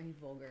was very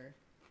vulgar.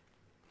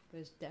 It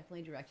was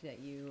definitely directed at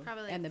you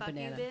Probably like and the fuck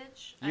banana. you,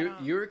 bitch. I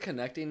don't- You were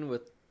connecting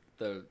with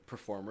the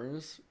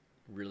performers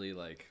really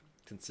like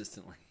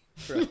consistently.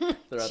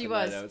 throughout She the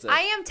was. night, I would say. I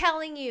am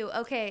telling you.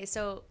 Okay,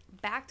 so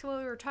back to what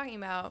we were talking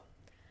about.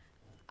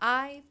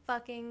 I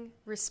fucking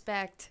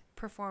respect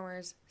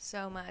performers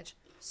so much.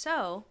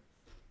 So,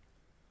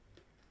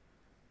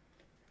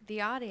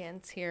 the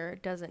audience here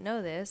doesn't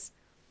know this,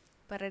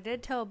 but I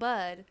did tell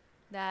Bud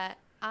that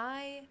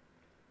I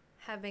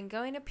have been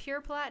going to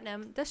Pure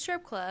Platinum, the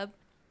strip club.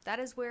 That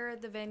is where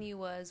the venue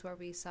was where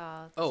we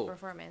saw this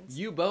performance.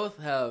 You both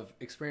have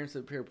experience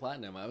at Pure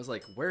Platinum. I was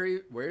like, where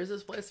is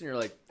this place? And you're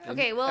like,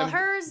 Okay, well, and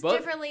hers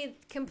both,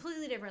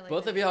 completely differently.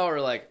 Both than of y'all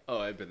were like, oh,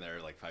 I've been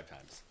there like 5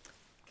 times.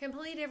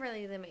 completely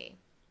differently than me.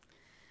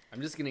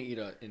 I'm just gonna eat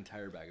an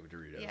entire bag of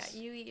Doritos. Yeah,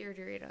 you eat your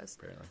Doritos.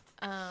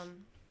 Apparently.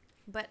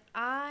 But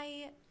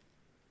I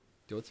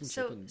Do you want some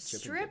so chip and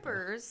dip?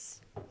 strippers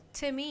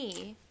to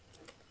me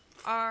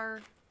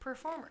are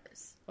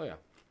performers. Oh yeah.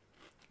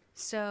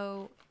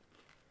 So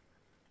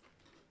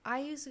I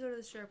used to go to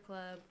the strip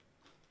club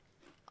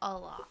a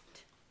lot.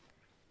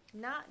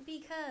 Not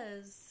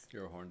because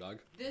You're a horn dog.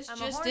 This I'm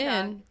just a horn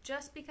dog, in.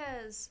 just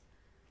because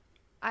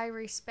I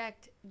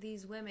respect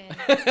these women.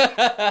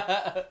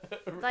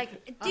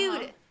 Like,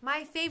 dude,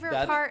 my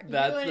favorite part.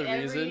 That's You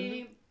and the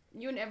reason.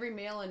 You and every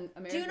male in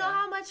America. Do you know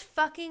how much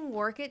fucking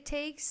work it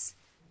takes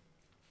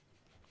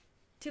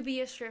to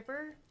be a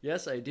stripper?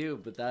 Yes, I do,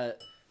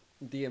 but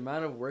the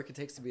amount of work it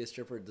takes to be a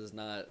stripper does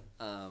not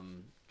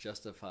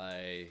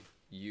justify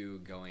you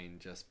going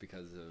just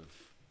because of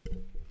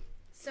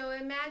So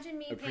imagine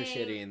me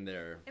appreciating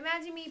their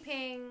Imagine me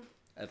paying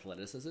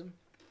athleticism.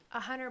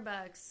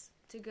 $100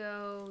 to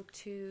go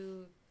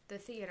to the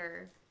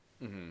theater.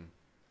 Mm-hmm.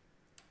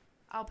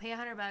 I'll pay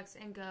 $100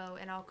 and go,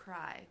 and I'll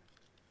cry.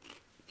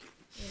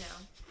 You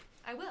know,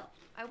 I will.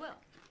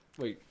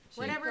 Wait,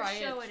 Whatever cry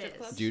show at it strip is.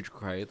 clubs? do you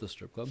cry at the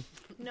strip club?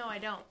 No, I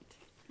don't.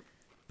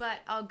 But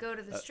I'll go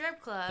to the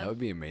strip club. That would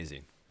be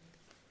amazing.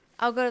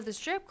 I'll go to the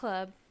strip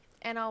club,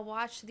 and I'll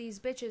watch these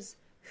bitches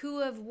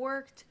who have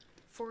worked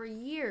for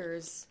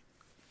years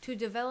to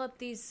develop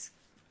these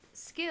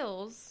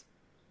skills.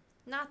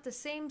 Not the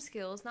same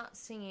skills, not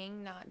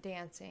singing, not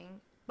dancing.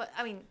 But,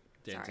 I mean,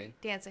 Dancing?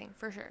 dancing,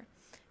 for sure.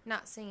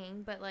 Not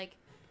singing, but, like,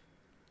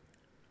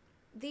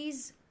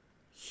 these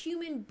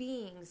human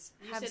beings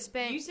have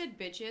spent... You said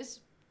bitches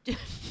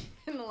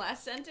in the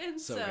last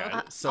sentence. So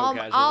So,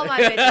 casually. all my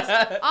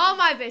bitches. All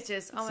my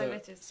bitches. All my so,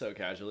 bitches. So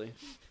casually.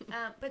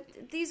 But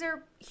these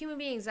are human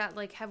beings that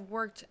like have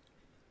worked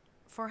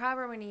for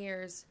however many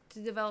years to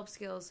develop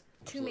skills to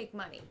Absolutely. make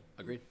money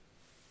Agreed.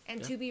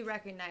 and Yeah. to be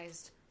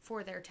recognized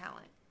for their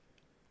talent.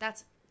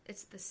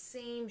 It's the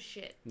same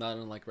shit. Not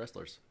unlike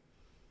wrestlers,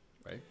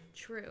 right?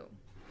 True.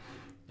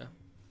 Yeah.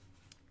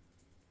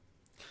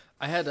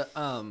 I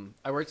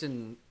lived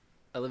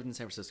in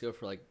San Francisco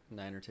for like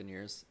 9 or 10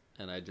 years,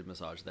 and I did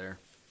massage there,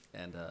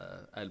 and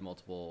I had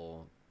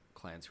multiple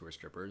clients who were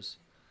strippers,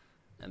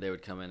 and they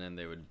would come in and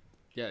they would,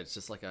 it's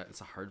just like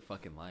it's a hard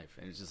fucking life,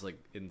 and it's just like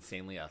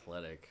insanely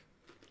athletic,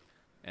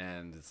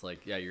 and it's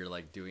like, you're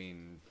like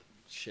doing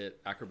shit,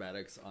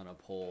 acrobatics on a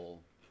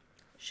pole.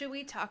 Should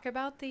we talk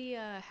about the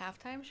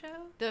halftime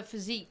show? the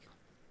physique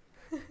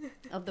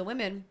of the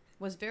women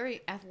was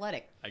very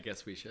athletic. I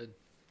guess we should.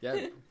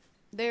 Yeah.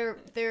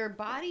 Their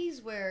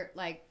bodies were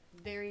like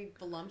very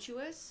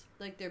voluptuous,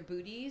 like their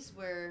booties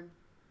were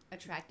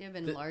attractive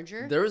and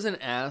larger. There was an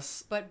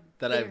ass but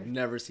that their- I've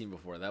never seen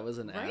before. That was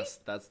an Right? ass.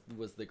 That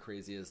was the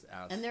craziest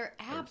ass. and their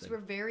I've abs seen. were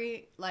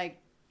very like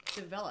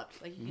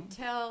developed. Like you could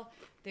tell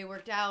they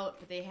worked out,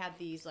 but they had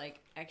these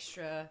like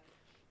extra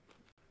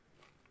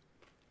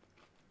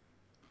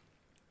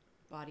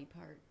body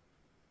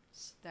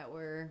parts that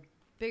were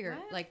bigger.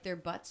 What? Like their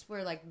butts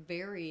were like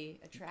very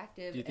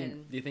attractive.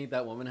 Do you think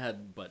that woman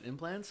had butt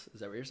implants?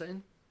 Is that what you're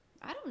saying?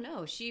 I don't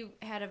know. She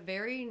had a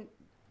very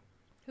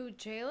Who,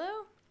 J-Lo?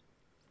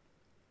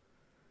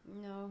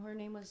 no. Her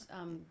name was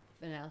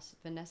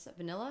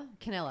Vanilla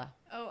Canella.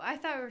 Oh, I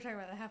thought we were talking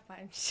about the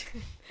halftime show.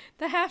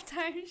 The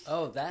halftime show.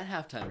 Oh, that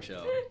halftime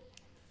show.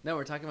 No,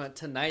 we're talking about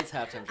tonight's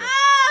halftime show.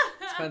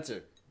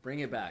 Spencer, bring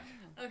it back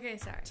Okay,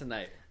 sorry.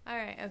 tonight. All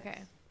right,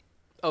 okay.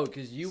 Oh,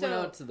 because you went So-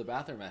 out to the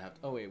bathroom at half.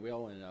 Oh wait, we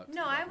all went out. To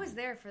No, the I bathroom. was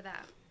there for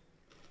that.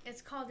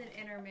 It's called an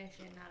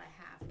intermission, not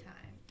a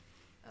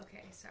halftime.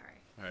 Okay, sorry.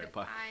 All right,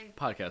 But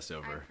podcast I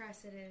over.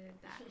 precedented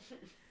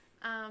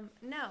that.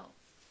 No.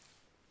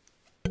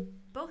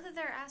 Both of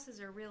their asses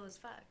are real as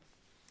fuck.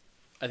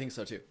 I think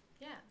so too.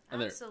 Yeah,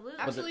 And they're- absolutely.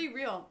 Absolutely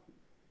real.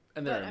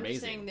 And they're But I'm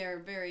just saying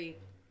amazing.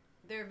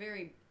 they're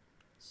very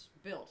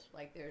built.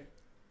 Like their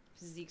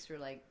physiques were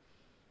like,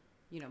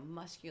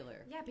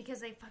 muscular. Yeah, because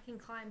they fucking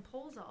climb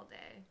poles all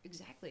day.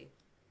 Exactly.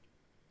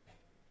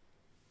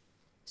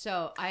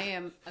 So I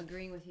am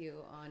agreeing with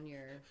you on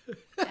your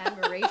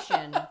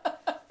admiration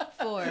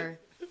for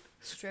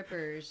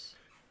strippers'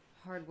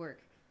 hard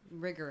work,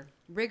 rigor,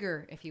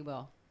 if you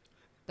will,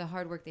 the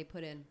hard work they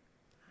put in,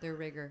 their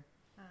rigor.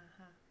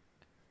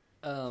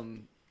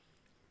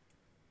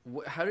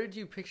 How did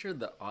you picture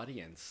the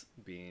audience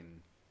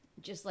being?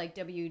 Just like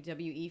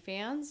WWE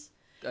fans.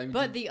 I mean,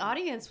 But the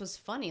audience was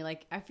funny.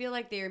 Like I feel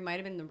like they might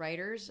have been the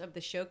writers of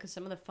the show because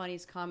some of the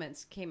funniest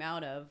comments came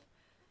out of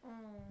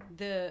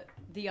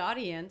the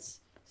audience,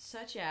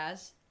 such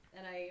as,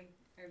 and I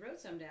wrote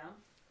some down.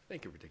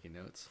 Thank you for taking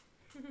notes.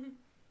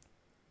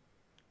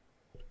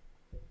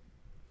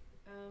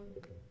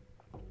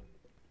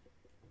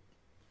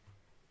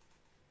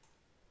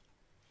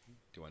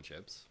 Do you want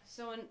chips?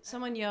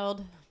 Someone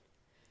yelled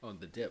Oh,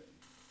 the dip.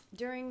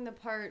 during the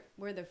part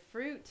where the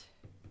fruit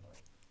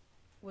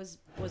was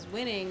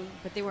winning,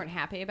 but they weren't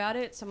happy about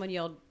it. Someone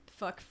yelled,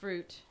 "Fuck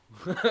fruit,"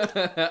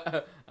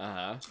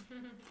 Uh-huh.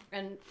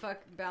 and "Fuck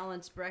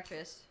balanced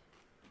breakfast,"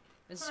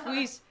 and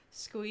squeeze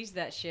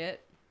that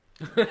shit.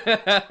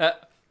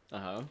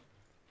 Uh-huh.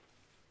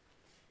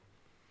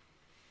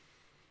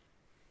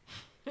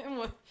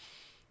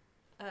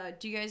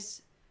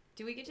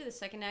 Do we get to the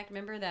second act?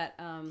 Remember that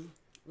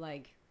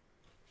like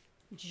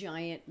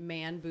giant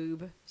man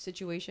boob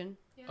situation?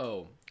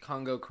 Oh,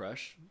 Congo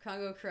Crush.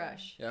 Congo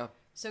Crush. Yeah.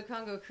 So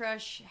Congo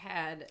Crush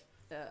had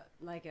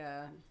like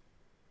a,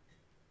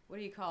 what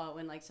do you call it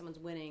when like someone's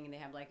winning and they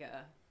have like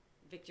a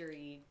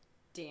victory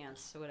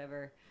dance or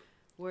whatever,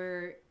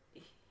 where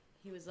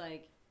he was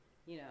like,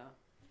 you know,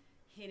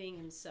 hitting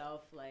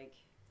himself like.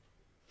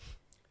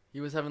 He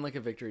was having like a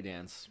victory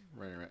dance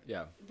running around.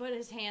 Yeah. But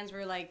his hands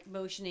were like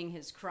motioning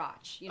his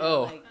crotch. You know,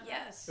 Oh. like,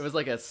 yes. It was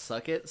like a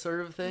suck it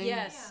sort of thing.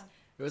 Yes.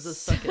 It was a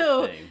suck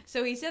it thing.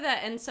 So he said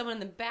that, and someone in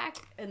the back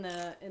in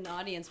the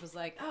audience was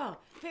like, "Oh,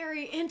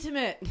 very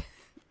intimate,"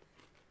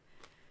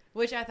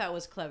 which I thought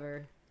was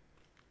clever.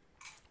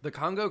 The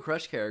Congo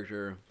Crush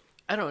character,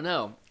 I don't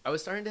know. I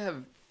was starting to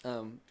have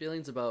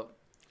feelings about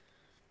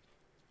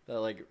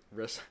that, like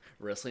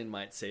wrestling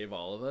might save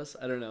all of us.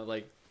 I don't know.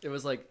 Like it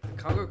was like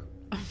Congo.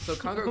 So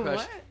Congo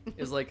Crush What?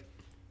 is like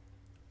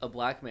a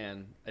black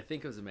man. I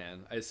think it was a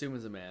man. I assume it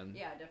was a man.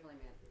 Yeah, definitely,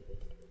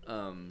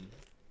 man.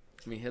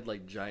 I mean, he had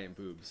like giant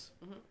boobs.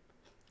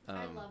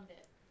 I loved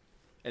it.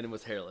 And it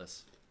was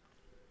hairless.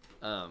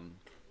 And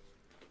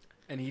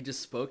he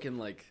just spoke in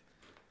like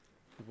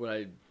what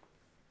I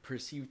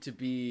perceived to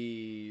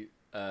be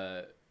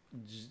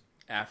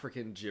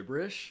African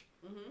gibberish.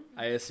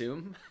 I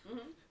assume. And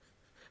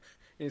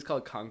he's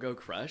called Congo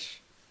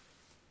Crush,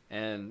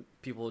 and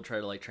people would try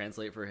to like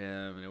translate for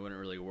him, and it wouldn't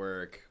really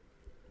work.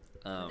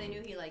 But they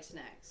knew he liked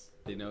snacks.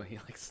 They know he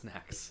likes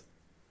snacks.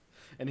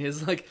 And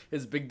his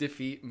big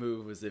defeat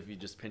move was if he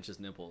just pinches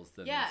nipples.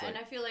 Then Yeah, it's like, and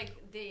I feel like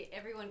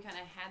everyone kind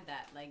of had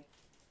that. Like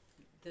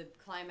the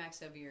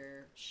climax of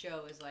your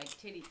show is like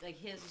titty, like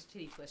his is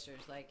titty twisters.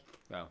 Like,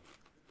 wow.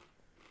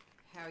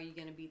 how are you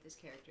gonna beat this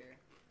character?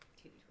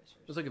 Titty It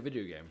twisters. was like a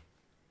video game.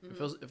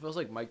 It feels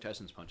like Mike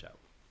Tyson's Punch Out.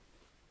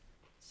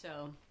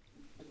 So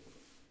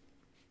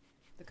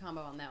the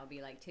combo on that would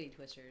be like titty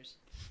twisters.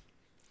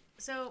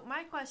 So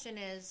my question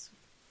is,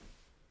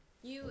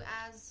 you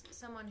as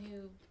someone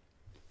who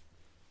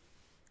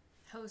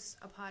hosts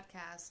a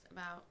podcast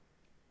about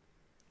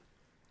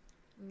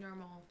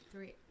normal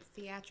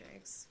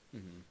theatrics,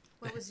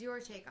 what was your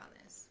take on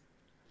this?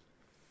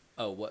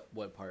 Oh,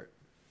 what part?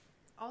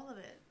 All of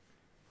it.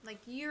 Like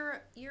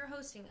you're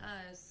hosting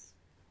us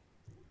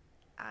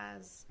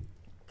as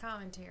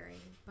commentary,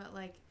 but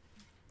like,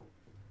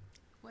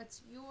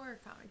 what's your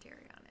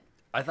commentary on it?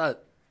 I thought,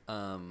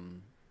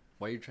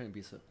 why are you trying to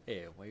be so?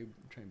 A, why are you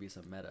trying to be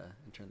so meta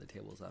and turn the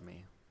tables on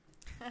me?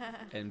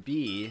 And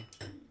B,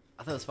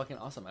 I thought it was fucking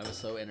awesome. I was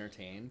so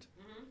entertained,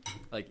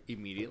 like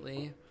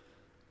immediately.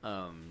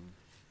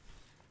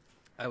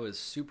 I was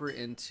super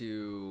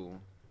into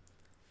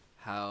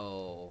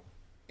how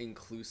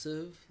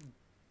inclusive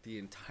the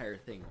entire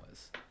thing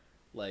was.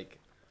 Like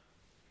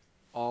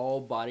all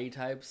body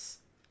types,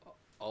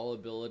 all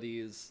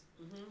abilities,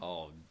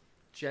 all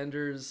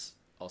genders,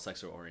 all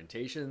sexual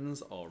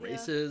orientations, all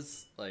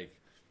races. Like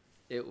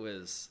it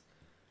was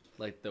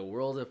like the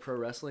world of pro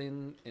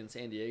wrestling in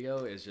San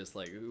Diego is just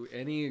like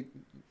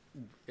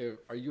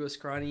are you a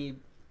scrawny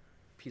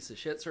piece of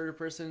shit sort of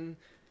person?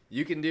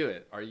 You can do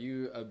it. Are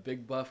you a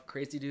big buff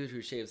crazy dude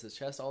who shaves his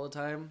chest all the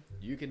time?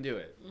 You can do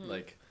it.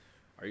 Like,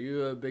 are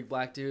you a big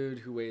black dude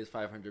who weighs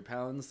 500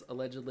 pounds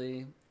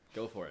allegedly?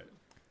 Go for it.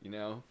 You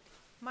know?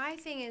 My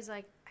thing is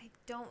like, I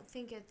don't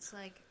think it's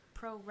like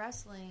pro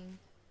wrestling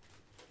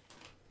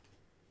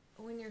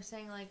when you're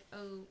saying like,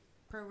 oh,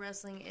 pro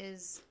wrestling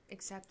is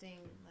accepting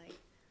like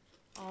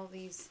all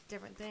these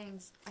different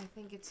things. I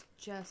think it's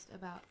just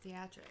about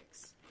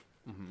theatrics.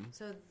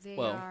 So they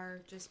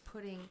are just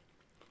putting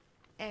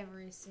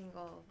every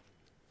single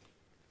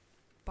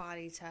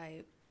body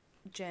type,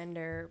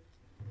 gender,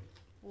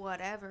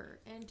 whatever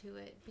into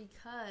it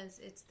because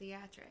it's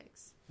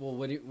theatrics. Well,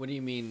 what do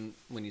you mean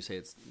when you say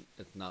it's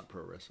not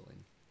pro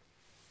wrestling?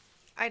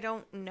 I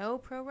don't know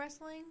pro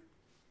wrestling,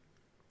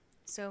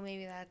 so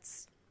maybe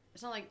that's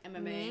It's not like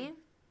MMA. me.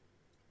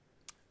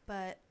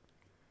 But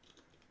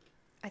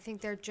I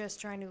think they're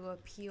just trying to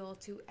appeal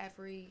to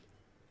every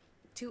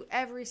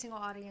single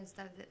audience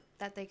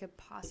that they could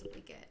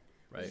possibly get,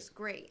 Right. which is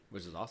great.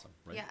 Which is awesome,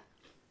 right? Yeah,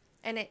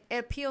 and it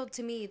appealed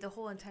to me the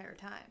whole entire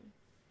time.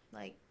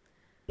 Like,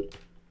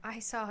 I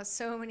saw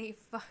so many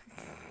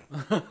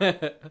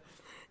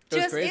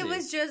it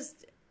was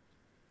just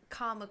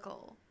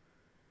comical,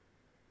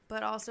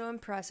 but also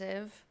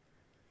impressive.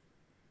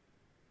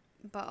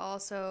 but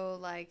also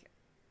like,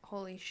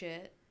 holy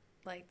shit.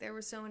 Like, there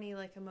were so many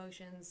like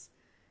emotions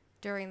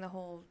during the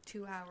whole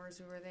 2 hours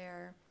we were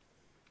there.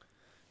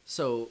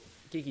 So,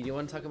 Kiki, do you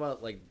want to talk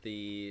about like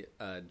the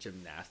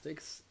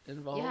gymnastics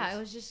involved? Yeah, I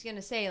was just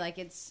gonna say, like,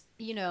 it's,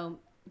 you know,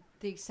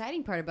 the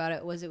exciting part about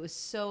it was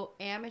so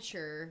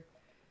amateur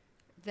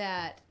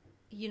that,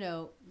 you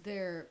know,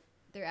 their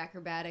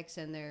acrobatics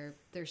and their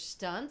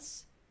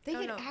stunts, they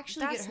could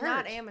actually get hurt. That's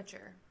not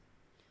amateur.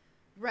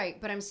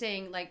 Right, but I'm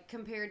saying, like,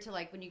 compared to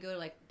like when you go to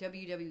like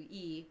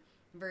WWE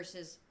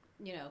versus,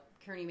 you know,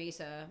 Kearney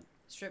Mesa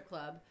strip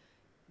club,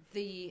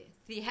 the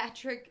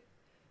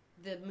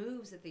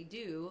moves that they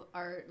do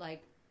are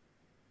like,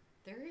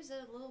 there is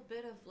a little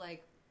bit of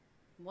like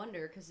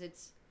wonder, because it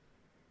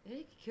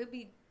could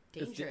be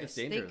dangerous. It's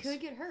dangerous. They could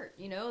get hurt.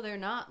 You know, they're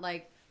not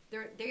like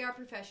they are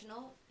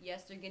professional.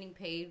 Yes, they're getting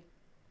paid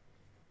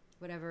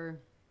whatever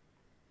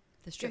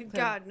the strip club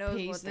God knows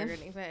pays what them. they're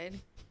getting paid.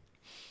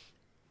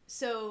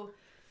 So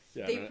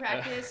Yeah, they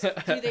practice.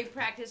 Do they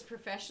practice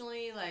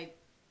professionally, like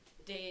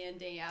day in,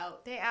 day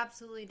out? They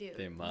absolutely do.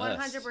 They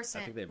must. 100%.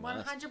 I think they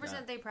must, 100%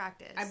 yeah. they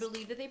practice. I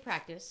believe that they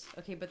practice.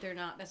 Okay, but they're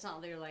not. That's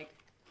not their like.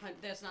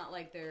 That's not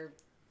like their.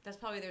 That's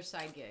probably their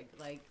side gig.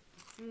 Like,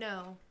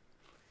 No.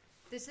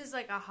 This is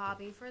like a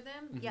hobby for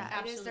them. Mm-hmm. Yeah,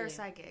 it is their Absolutely.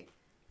 side gig.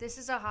 This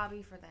is a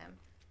hobby for them.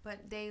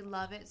 But they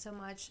love it so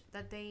much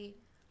that they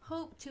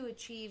hope to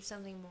achieve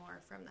something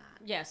more from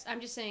that. yes,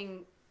 I'm just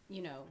saying.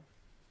 You know,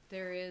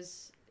 there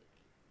is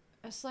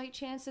a slight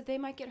chance that they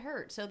might get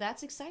hurt. So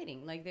that's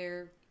exciting. Like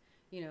they're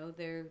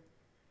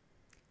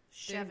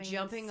Shoving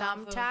jumping off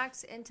of-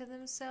 thumbtacks into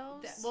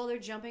themselves. they're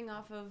jumping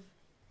off of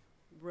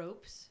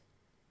ropes,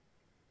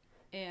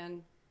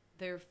 and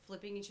they're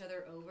flipping each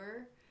other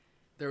over.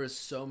 There was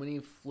so many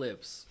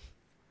flips.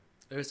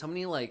 There was so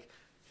many like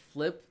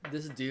flip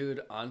this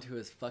dude onto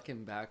his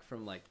fucking back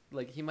from like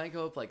he might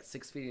go up like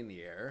 6 feet in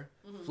the air,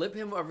 flip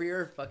him over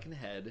your fucking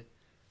head,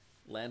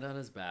 land on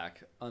his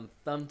back on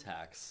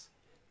thumbtacks.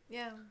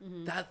 Yeah.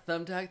 That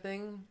thumbtack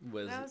thing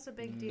was That was a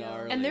big deal.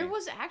 gnarly. And there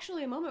was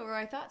actually a moment where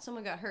I thought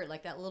someone got hurt,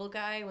 like that little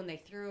guy when they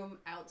threw him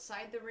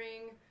outside the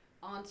ring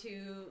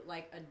onto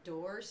like a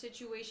door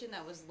situation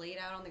that was laid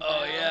out on the ground.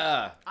 Oh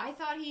yeah. I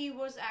thought he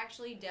was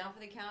actually down for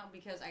the count,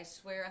 because I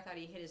swear I thought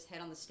he hit his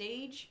head on the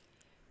stage,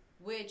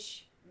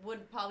 which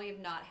would probably have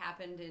not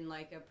happened in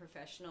like a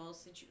professional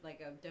like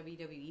a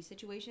WWE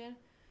situation.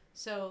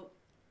 So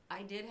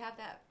I did have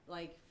that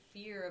like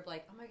fear of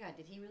like, oh my god,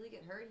 did he really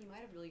get hurt? He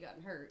might have really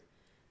gotten hurt.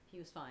 He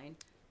was fine.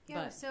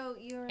 Yeah, But so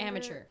you remember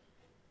amateur.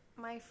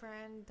 my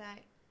friend that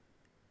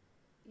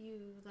you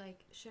like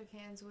shook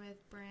hands with,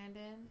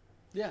 Brandon?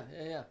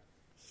 Yeah.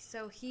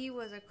 So he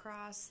was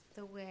across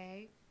the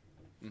way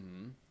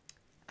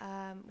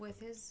Mm-hmm. with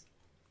his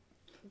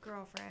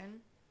girlfriend,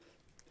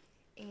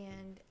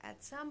 and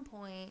at some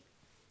point,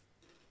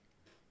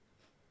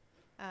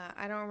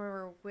 I don't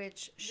remember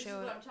which This show.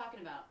 is what I'm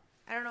talking about.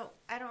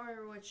 I don't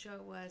remember which show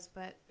it was,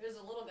 but There's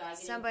a little guy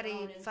getting somebody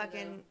thrown into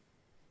fucking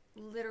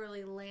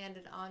literally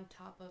landed on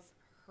top of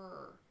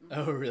her.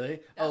 Oh really?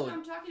 That's oh what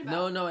I'm talking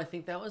about. no, I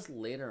think that was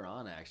later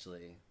on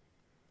actually.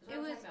 That's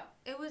what I'm talking about.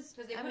 It was.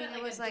 Because they I put mean, it like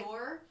it was a like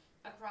door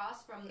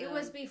across from the... it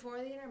was before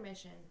the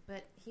intermission,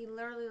 but he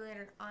literally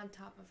landed on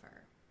top of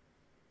her.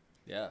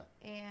 Yeah.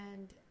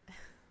 And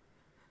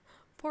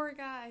poor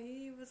guy,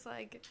 he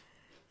like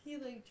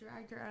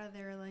dragged her out of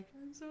there like,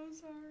 I'm so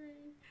sorry.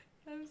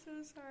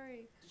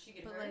 Did she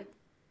get But hurt? like,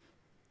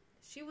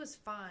 she was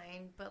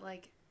fine, but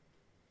like,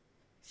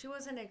 she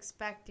wasn't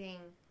expecting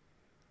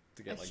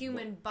To a get, like,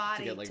 human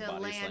body get, like, to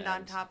body land on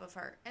slammed. top of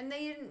her. And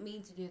they didn't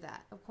mean to do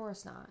that. Of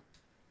course not.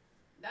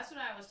 That's what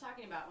I was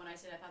talking about when I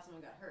said I thought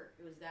someone got hurt.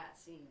 It was that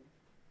scene.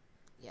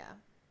 Yeah.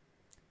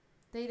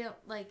 They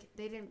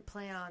didn't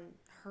plan on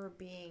her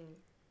being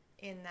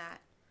in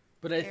that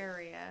But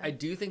area. I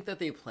do think that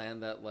they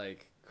planned that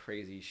like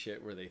crazy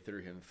shit where they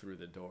threw him through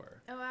the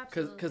door. Oh,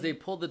 absolutely. Because they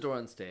pulled the door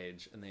on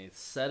stage and they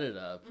set it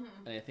up,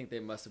 and I think they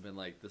must have been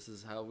like, "This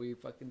is how we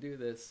fucking do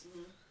this."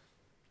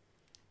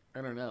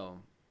 I don't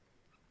know.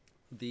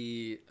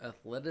 The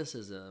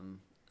athleticism and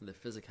the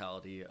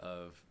physicality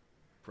of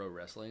pro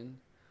wrestling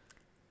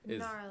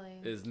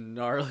is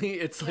gnarly.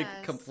 It's like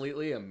Yes.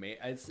 completely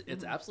amazing.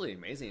 It's absolutely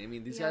amazing. I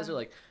mean, these guys Yeah. are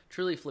like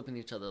truly flipping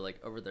each other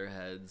like over their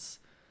heads.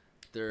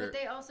 But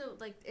they also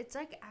like it's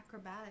like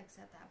acrobatics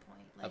at that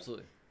point. Like,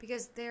 Absolutely.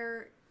 Because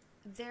they're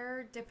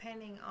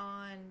depending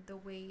on the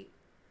weight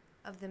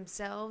of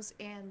themselves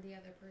and the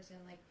other person.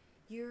 Like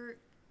you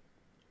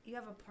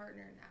have a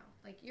partner now.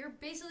 Like you're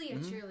basically a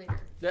cheerleader.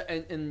 Yeah,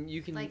 and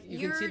you can Like you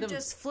you're can see them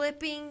just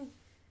flipping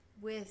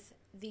with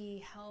the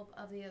help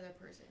of the other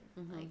person.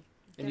 Like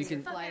And you that's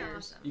can- fucking Flyers.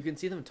 awesome. you can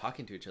see them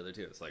talking to each other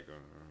too. It's like,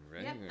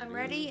 ready? Yep, We're I'm gonna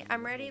ready. do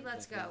I'm ready.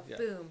 Let's go. Yeah.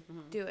 Boom.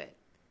 Do it.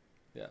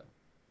 Yeah,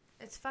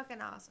 It's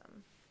fucking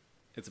awesome.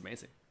 it's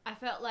amazing. I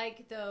felt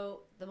like,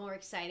 though, the more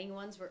exciting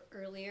ones were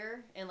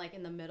earlier and, like,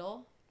 in the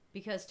middle.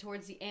 because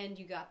towards the end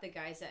you got the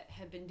guys that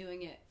have been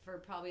doing it for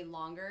probably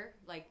longer,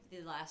 like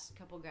the last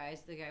couple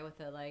guys, the guy with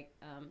the like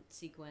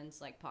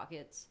sequins like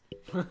pockets.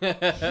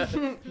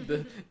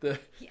 the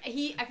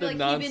I feel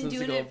like he'd been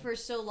doing it for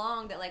so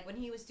long that like when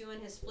he was doing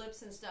his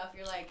flips and stuff,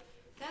 you're like,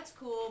 that's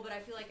cool, but I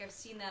feel like I've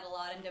seen that a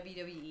lot in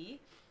WWE.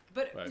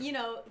 But right.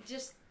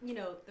 Just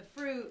the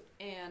fruit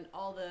and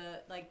all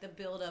the like the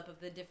build up of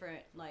the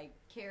different like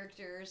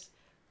characters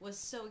was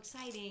so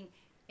exciting,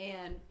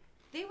 and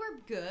they were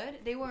good.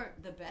 They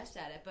weren't the best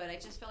at it, but I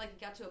just felt like it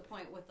got to a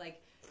point with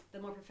like the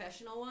more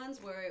professional ones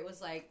where it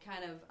was like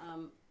kind of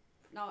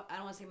no, I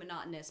don't want to say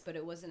monotonous, but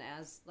it wasn't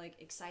as like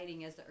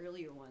exciting as the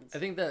earlier ones. I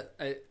think that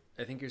I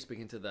think you're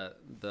speaking to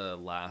the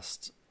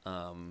last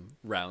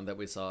round that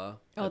we saw.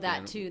 Oh,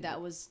 that too.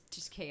 That was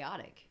just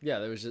chaotic. Yeah,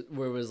 there was just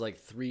where it was like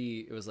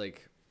three. It was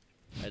like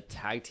a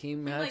tag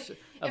team match. Like,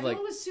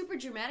 everyone was super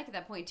dramatic at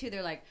that point too.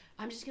 They're like,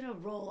 "I'm just gonna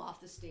roll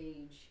off the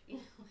stage."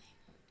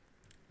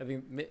 I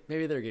think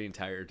maybe they're getting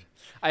tired.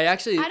 I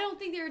don't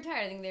think they were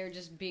tired. I think they were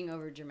just being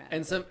over dramatic.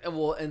 And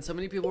so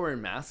many people were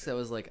in masks. I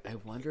was like, I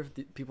wonder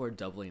if people are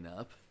doubling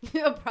up.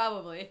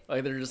 Probably.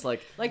 Like they're just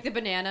like the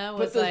banana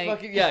was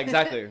like yeah,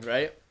 exactly,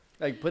 right?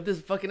 Like put this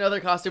fucking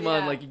other costume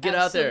on, like you get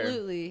out there.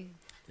 Absolutely.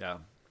 Yeah.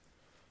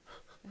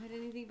 I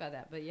didn't think about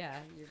that, but yeah,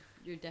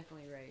 you're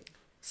definitely right.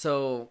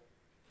 So,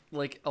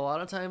 like a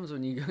lot of times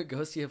when you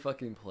go see a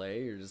fucking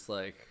play, you're just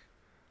like,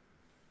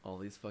 all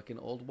these fucking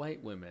old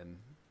white women.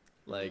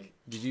 Like,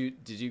 did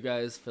you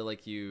guys feel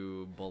like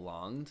you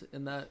belonged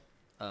in that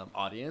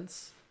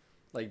audience?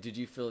 Like, did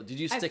you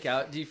stick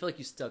out? Do you feel like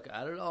you stuck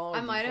out at all?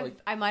 I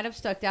might have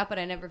stuck out, but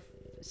I never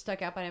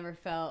stuck out. But I never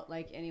felt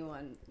like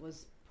anyone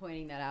was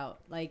pointing that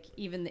out. Like,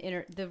 even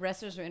the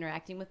wrestlers were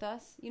interacting with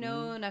us,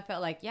 and I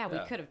felt like, we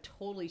could have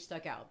totally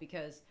stuck out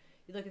because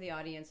you look at the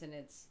audience and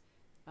it's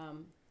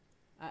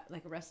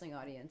like a wrestling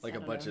audience, like a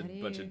bunch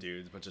of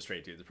dudes, bunch of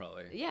straight dudes,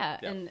 probably. Yeah.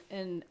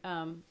 And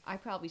I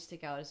probably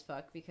stick out as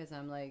fuck because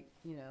I'm like,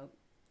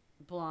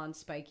 blonde,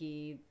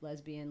 spiky,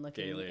 lesbian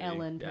looking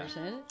Ellen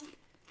person,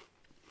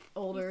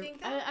 older.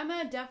 I'm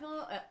a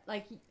definite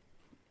like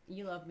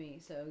you love me,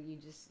 so you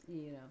just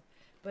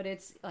but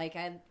it's like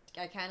I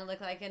kind of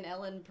look like an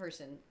Ellen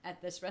person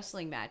at this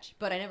wrestling match,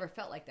 but I never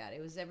felt like that. It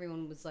was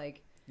everyone was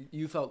like.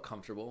 You felt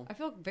comfortable. I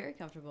felt very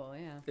comfortable.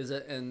 Yeah. Is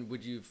it? And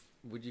would you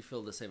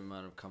feel the same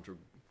amount of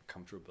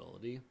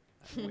comfortability?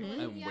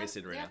 I'm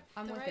wasted right now.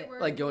 I'm with it.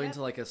 Like going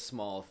to like a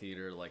small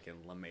theater, like in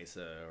La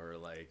Mesa, or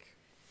like,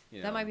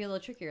 that might be a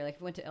little trickier. Like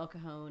if we went to El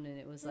Cajon and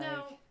it was like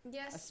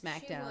a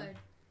SmackDown.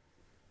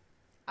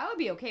 I would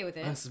be okay with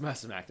it. A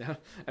SmackDown.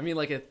 I mean,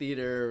 like a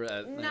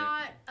theater.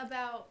 Not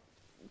about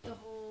the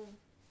whole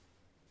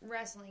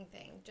wrestling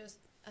thing, just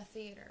a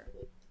theater.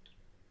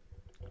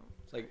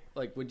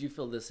 Like, would you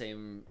feel the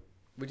same?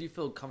 Would you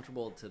feel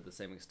comfortable to the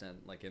same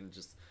extent, like in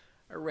just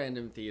a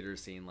random theater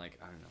scene, like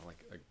I don't know,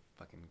 like a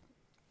fucking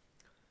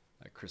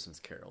like Christmas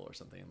Carol or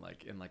something,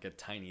 like in like a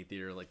tiny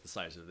theater like the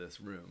size of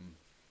this room,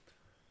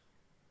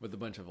 with a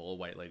bunch of old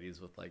white ladies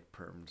with like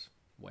permed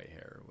white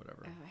hair or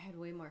whatever. Oh, I had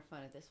way more fun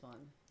at this one.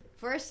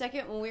 For a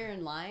second, when we were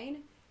in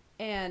line,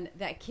 and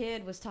that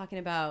kid was talking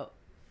about.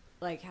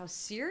 Like how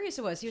serious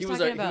it was. He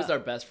was our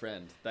best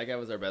friend. That guy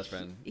was our best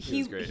friend. He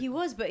was great. He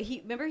was, but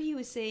he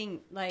was saying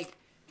like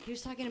he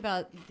was talking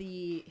about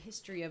the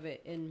history of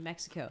it in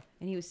Mexico,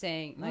 and he was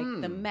saying like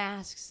the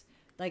masks,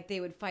 like they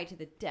would fight to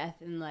the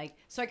death, and like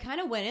so I kind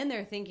of went in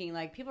there thinking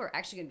like people are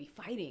actually going to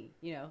be fighting,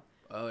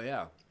 Oh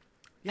yeah,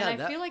 yeah.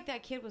 And I feel like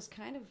that kid was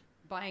kind of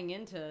buying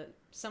into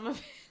some of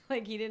it.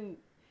 Like he didn't.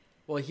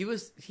 Well,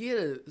 he had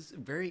a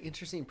very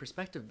interesting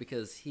perspective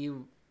because he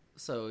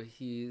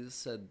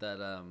said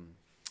that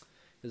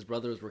his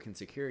brother was working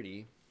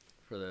security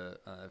for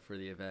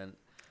the event.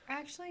 I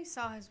actually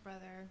saw his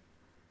brother.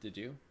 Did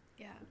you?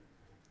 Yeah.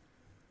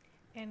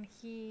 And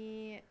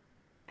I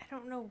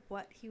don't know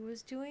what he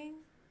was doing,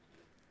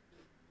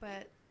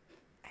 but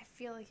I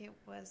feel like it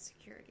was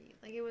security.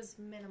 Like it was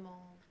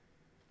minimal.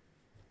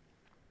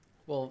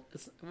 Well,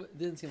 it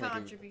didn't seem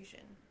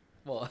contribution.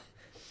 Well,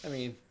 I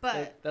mean,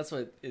 but that's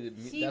what it.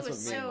 He that's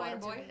was what so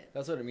into it.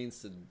 That's what it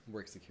means to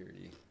work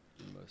security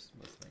in most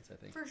nights, I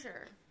think. For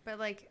sure, but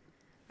like.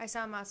 I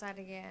saw him outside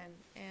again,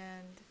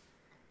 and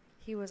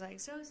he was, like,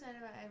 so excited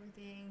about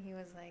everything. He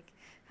was like,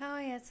 oh,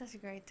 he had such a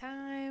great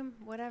time,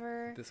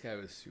 whatever. This guy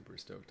was super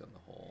stoked on the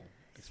whole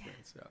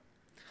experience,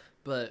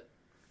 yeah.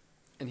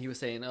 And he was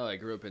saying, oh, I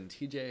grew up in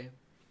TJ,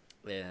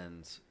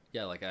 and,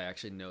 yeah, like, I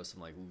actually know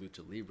some, like,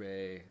 lucha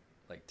libre,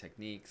 like,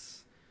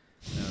 techniques.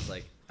 And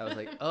I was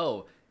like,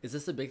 oh, is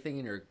this a big thing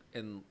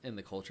in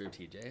the culture of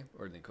TJ,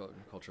 or in the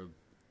culture of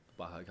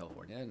Baja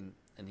California?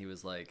 And he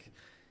was like,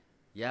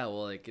 yeah,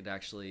 well, like, it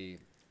actually...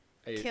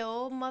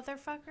 Kill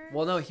motherfucker?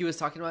 Well, no, he was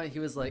talking about it. He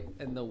was like,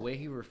 and the way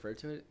he referred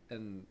to it,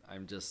 and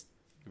I'm just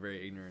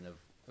very ignorant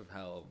of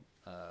how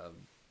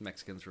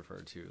Mexicans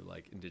refer to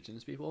like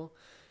indigenous people,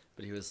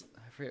 but he was,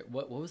 I forget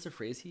what was the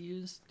phrase he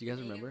used. Do you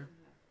guys remember?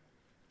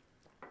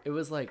 It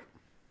was like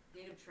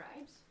Native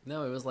tribes.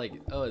 No, it was like,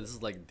 oh, this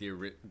is like the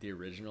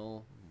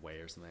original way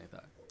or something like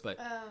that. But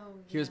Oh,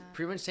 he was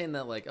pretty much saying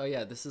that, like, oh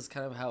yeah, this is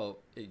kind of how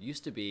it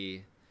used to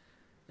be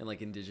in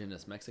like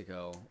indigenous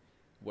Mexico,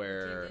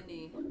 where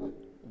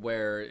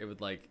it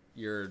would like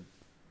you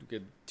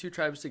get two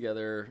tribes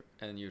together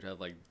and you'd have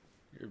like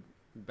your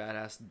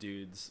badass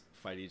dudes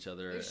fight each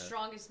other, Your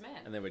strongest men.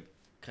 and they would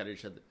cut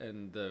each other,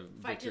 and the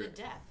Fight to victor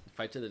the death.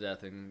 fight to the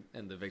death, and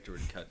the victor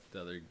would cut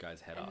the other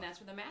guy's head off. And that's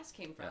where the mask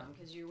came from, Yeah.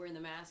 because you're wearing the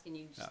mask and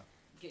you just Yeah.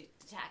 get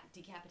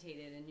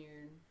decapitated, and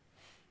you're.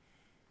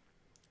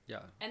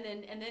 Yeah. And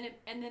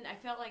then I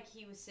felt like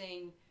he was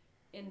saying,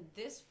 in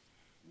this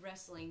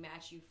wrestling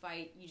match, you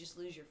just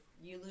lose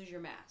your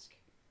mask,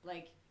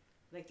 like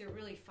they're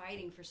really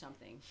fighting for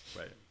something.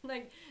 Right.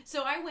 Like,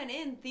 so I went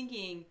in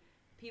thinking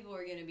people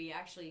were going to be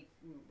actually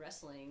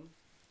wrestling.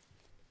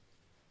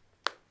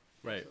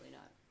 Right. Absolutely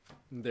not.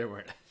 There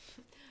weren't.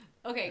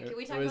 Okay, can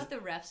we talk about the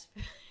refs?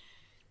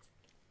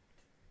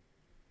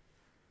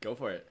 Go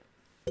for it.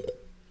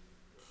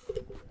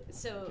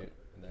 So Okay,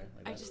 in there,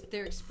 like that.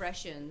 their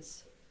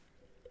expressions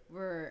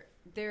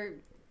they're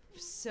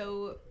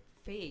so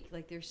fake.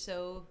 Like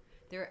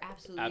they're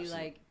absolutely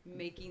like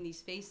making these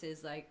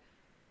faces like,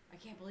 I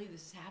can't believe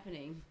this is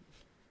happening.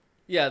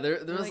 Yeah,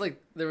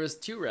 there was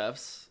two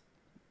refs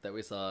that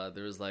we saw.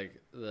 There was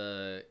like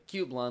the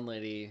cute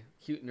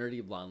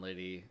nerdy blonde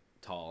lady,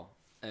 tall,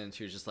 and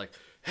she was just like,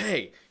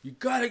 "Hey, you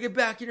gotta get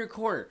back in your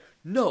corner.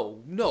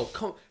 No,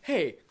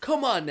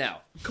 come on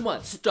now. Come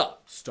on,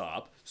 stop.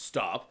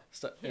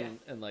 Yeah.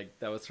 And like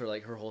that was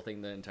her whole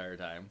thing the entire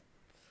time.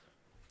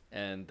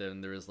 And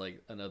then there was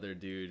like another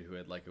dude who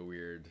had like a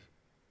weird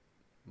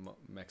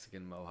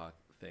Mexican mohawk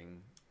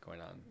thing going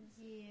on.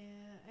 Yeah,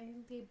 I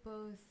think they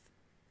both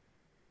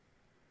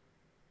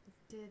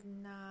did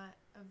not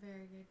a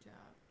very good job.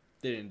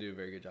 They didn't do a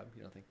very good job,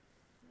 you don't think?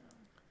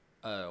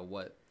 No.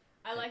 What?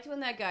 I liked when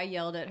that guy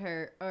yelled at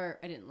her, or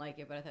I didn't like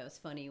it, but I thought it was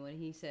funny when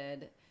he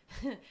said,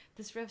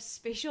 "This ref's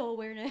spatial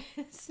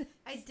awareness."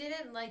 I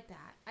didn't like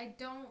that. I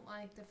don't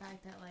like the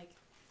fact that, like,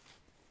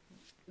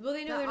 Well,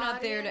 they know The they're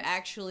not there to audience-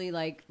 actually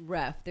like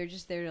ref. They're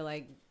just there to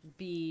like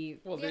be.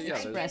 Well, yes, yeah,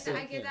 expressive.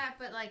 I get that,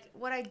 but like,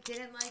 what I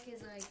didn't like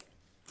is like,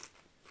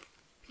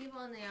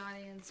 people in the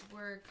audience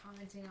were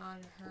commenting on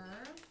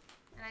her,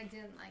 and I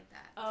didn't like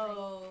that.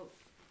 Oh,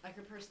 like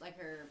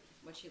her,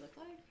 what she looked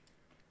like.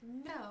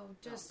 No,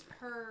 just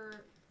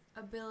her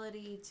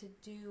ability to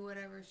do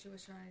whatever she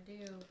was trying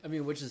to do. I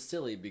mean, which is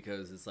silly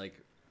because it's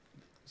like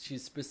she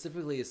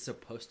specifically is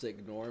supposed to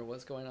ignore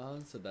what's going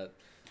on so that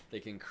they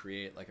can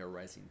create like a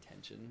rising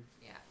tension,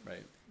 Yeah.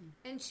 right?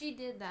 And she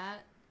did that,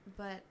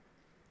 but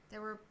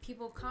there were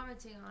people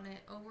commenting on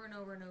it over and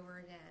over and over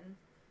again.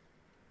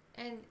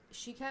 And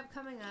she kept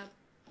coming up.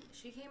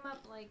 She came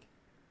up like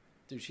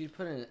Dude, she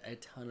put in a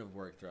ton of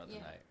work throughout the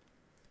Yeah. night.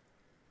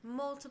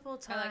 multiple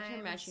I times. liked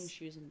her matching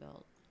shoes and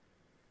belt.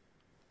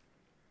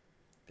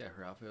 Yeah,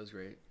 her outfit was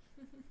great.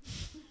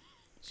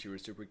 She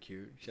was super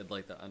cute. She had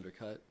like the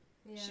undercut.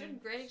 Yeah, She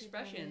had great she did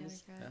have the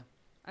expressions. undercut.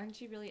 Yeah. I think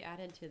she really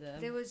added to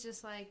the It was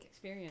just like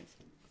experience.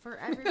 for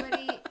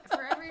everybody,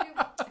 for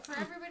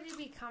everybody to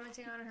be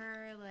commenting on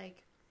her,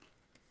 like.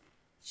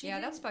 Yeah,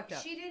 that's didn't- fucked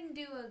up. She didn't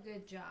do a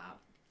good job.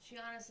 She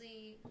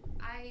honestly,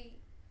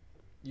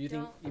 You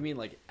think Don't- you mean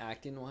like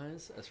acting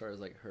wise, as far as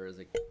like her as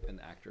like an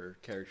actor,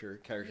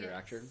 character yes.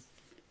 actor?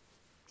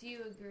 Do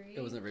you agree?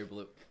 It wasn't very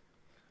blue.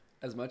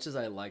 As much as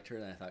I liked her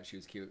and I thought she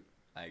was cute,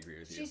 I agree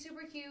with you. She's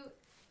super cute.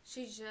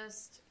 She's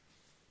just.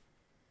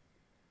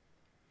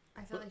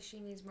 I feel like she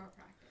needs more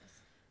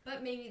practice.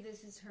 But maybe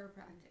this is her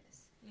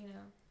practice, you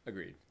know?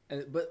 Agreed.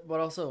 And but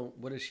also,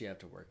 what does she have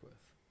to work with?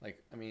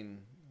 Like, I mean,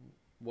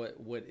 what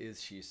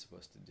is she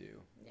supposed to do?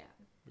 Yeah.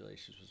 Really,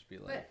 she's supposed to be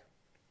like. But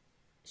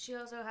she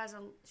also has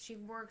she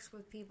works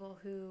with people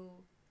who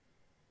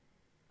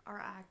are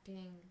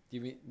acting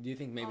Do you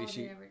think maybe all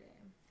she day, every day.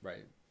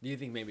 right? Do you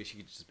think maybe she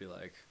could just be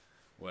like,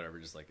 whatever,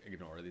 just like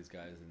ignore these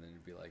guys and then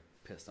be like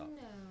pissed off?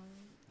 No.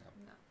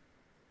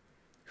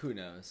 Who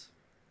knows?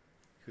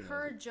 Who knows?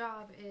 Her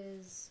job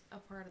is a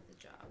part of the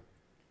job,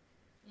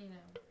 you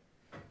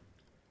know.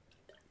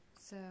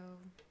 So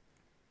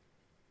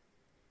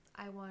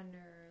I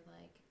wonder,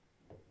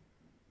 like,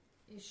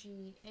 is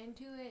she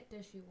into it?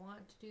 Does she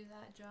want to do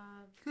that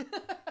job?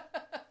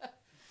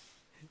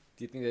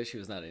 Do you think that she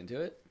was not into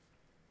it?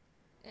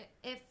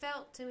 It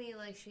felt to me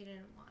like she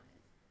didn't want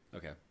it.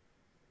 Okay.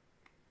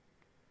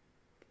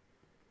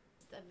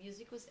 The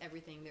music was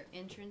everything. Their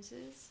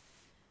entrances,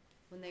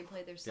 when they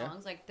played their Yeah.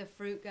 songs, like the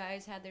Fruit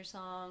guys had their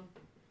song.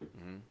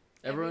 Mm-hmm.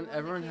 Everyone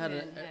that had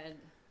came in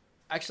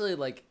actually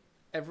like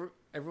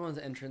everyone's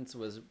entrance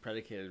was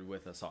predicated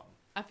with a song.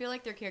 I feel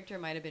like their character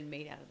might have been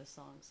made out of the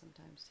song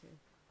sometimes too,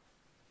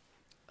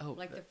 Oh,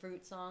 like the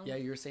Fruit song. yeah,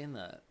 you were saying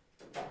that.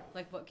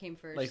 Like what came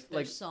first, Like- their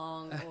like-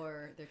 song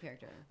or their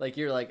character? Like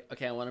you're like,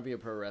 okay, I want to be a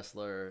pro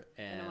wrestler,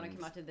 And I want to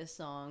come out to this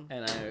song.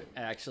 and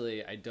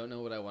I don't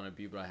know what I want to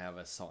be, but I have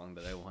a song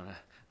that I want to.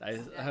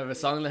 I have a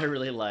song that I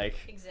really like,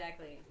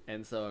 Exactly.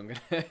 and so I'm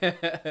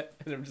gonna,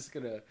 and I'm just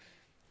gonna,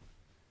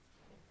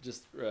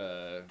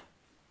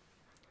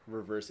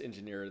 reverse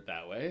engineer it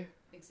that way.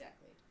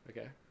 Exactly.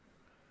 Okay.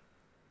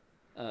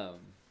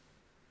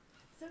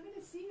 so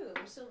good to see you.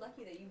 We're so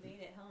lucky that you made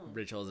it home.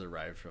 Rachel has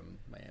arrived from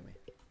Miami.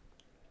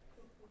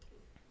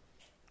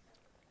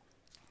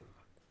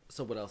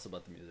 So what else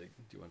about the music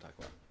do you want to talk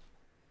about?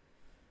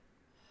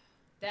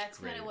 That's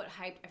kind great. of what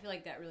hyped. I feel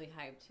like that really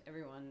hyped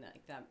everyone.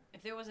 Like that.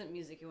 If there wasn't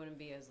music, it wouldn't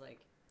be as like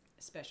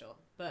special.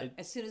 But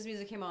as soon as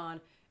music came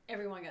on,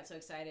 everyone got so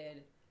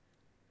excited,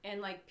 and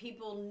like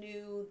people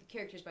knew the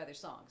characters by their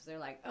songs. They're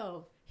like,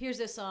 "Oh, here's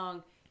this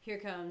song. Here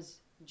comes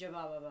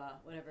Jabba,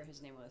 whatever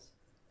his name was."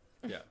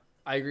 Yeah,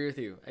 I agree with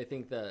you. I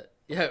think that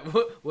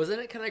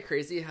wasn't it kind of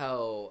crazy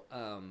how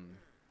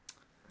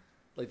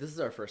like this is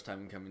our first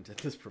time coming to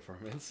this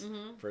performance,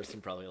 first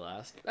and probably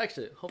last.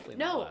 Actually, hopefully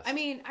not No, last. I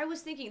mean, I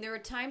was thinking there were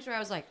times where I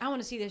was like, I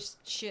want to see this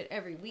shit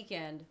every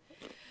weekend.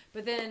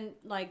 But then,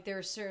 like, there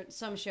are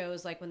some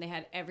shows, like when they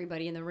had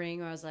everybody in the ring,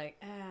 where I was like,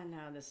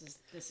 no, this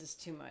is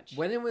too much.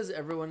 When it was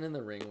everyone in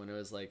the ring, when it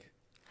was like,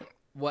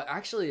 well,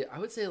 actually, I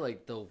would say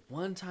like the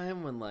one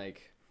time when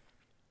like,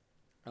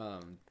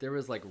 there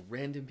was like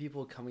random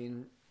people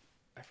coming,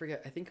 I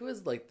forget. I think it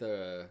was like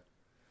the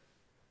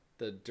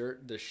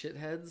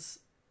shitheads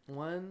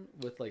one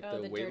with like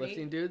the weightlifting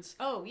dirty? dudes.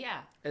 Oh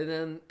yeah,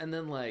 And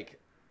then like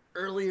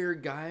earlier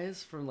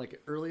guys from like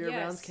earlier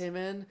rounds came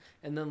in,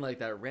 and then like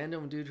that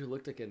random dude who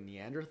looked like a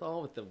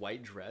Neanderthal with the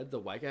white dread, the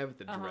white guy with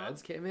the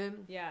dreads came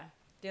in. yeah,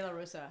 De La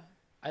Rosa.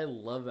 I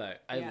love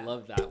that. I Yeah.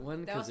 love that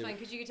one. That was fun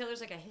because you could tell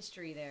there's like a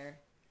history there.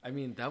 I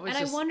mean, that was And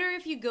just... I wonder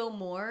if you go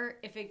more,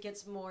 if it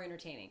gets more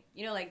entertaining.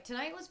 You know, like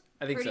tonight was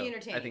I think pretty so.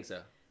 entertaining. I think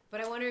so.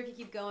 But I wonder if you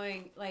keep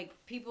going, like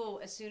people,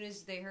 as soon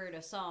as they heard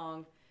a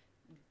song,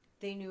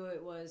 they knew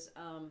it was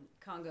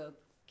Congo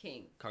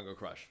King. Congo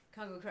Crush.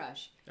 Congo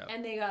Crush. Yep.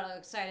 And they got all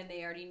excited.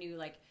 They already knew,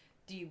 like,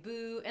 do you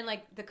boo? And,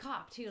 like, the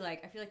cop, too.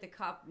 Like, I feel like the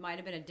cop might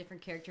have been a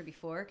different character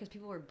before because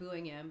people were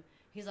booing him.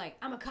 He's like,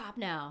 I'm a cop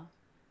now.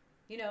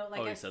 You know,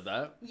 like... He said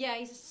that? Yeah,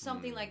 he's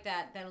something like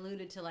that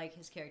alluded to, like,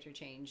 his character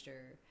changed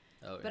or...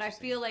 Oh, But I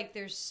interesting. feel like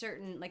there's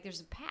certain... Like,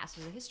 there's a past,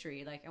 there's a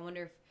history. Like, I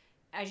wonder if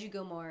as you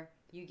go more,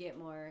 you get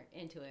more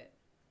into it.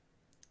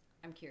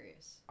 I'm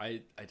curious.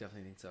 I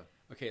definitely think so.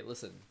 Okay,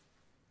 listen.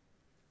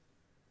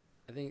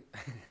 I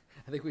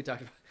think we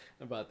talked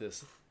about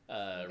this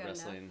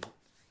wrestling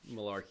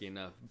malarkey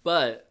enough.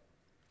 But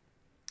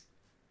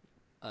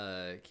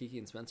Kiki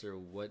and Spencer,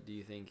 what do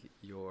you think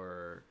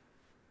your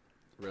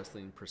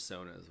wrestling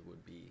personas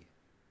would be?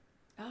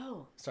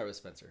 Oh. Start with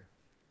Spencer.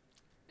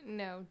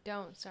 No,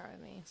 don't start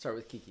with me. Start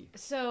with Kiki.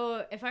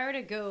 So if I were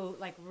to go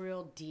like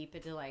real deep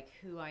into like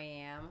who I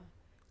am,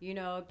 you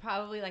know,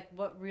 probably like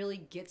what really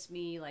gets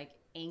me like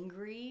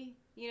angry,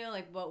 you know,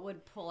 like what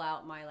would pull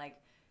out my like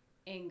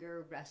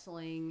anger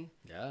wrestling.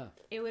 Yeah.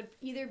 It would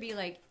either be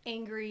like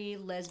angry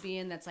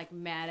lesbian that's like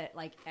mad at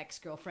like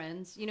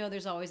ex-girlfriends. You know,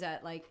 there's always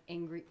that like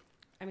angry,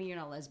 I mean, you're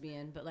not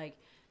lesbian, but like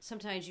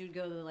sometimes you'd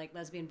go to the like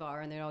lesbian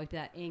bar and there'd always be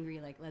that angry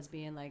like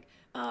lesbian like,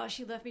 oh,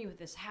 she left me with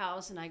this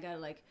house and I gotta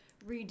like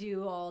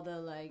redo all the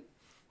like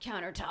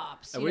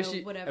countertops.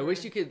 Whatever. I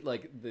wish you could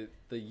like the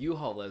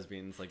U-Haul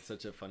lesbians, like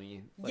such a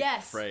funny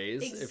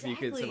phrase. Exactly. If you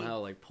could somehow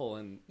like pull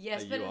in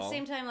yes, a but at U-Haul. the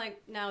same time,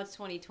 like now it's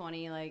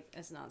 2020, like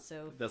it's not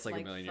so That's like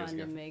a million years fun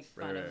ago. to make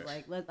Right, fun right, of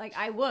right. like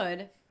I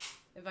would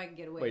if I could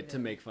get away Wait, with to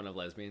it. make fun of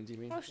lesbians, you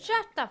mean? Oh,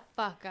 shut the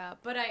fuck up.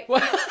 But I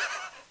What?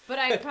 but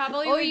I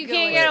probably Oh, would you go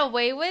can't with- get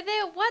away with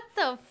it? What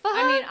the fuck?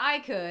 I mean, I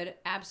could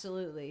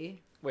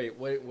absolutely. Wait,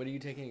 what are you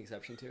taking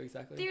exception to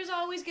exactly? There's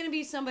always going to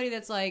be somebody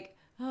that's like,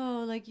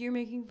 oh, like you're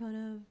making fun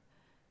of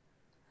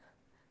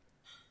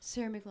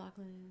Sarah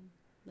McLachlan,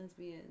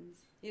 lesbians.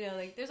 You know,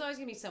 like there's always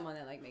going to be someone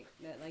that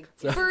like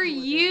So- for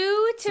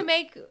you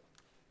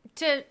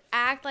to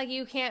act like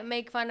you can't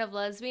make fun of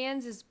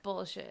lesbians is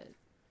bullshit.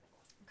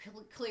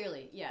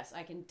 Clearly, yes,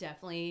 I can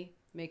definitely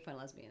make fun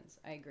of lesbians.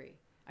 I agree.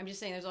 I'm just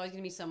saying there's always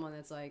going to be someone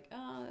that's like,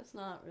 oh, that's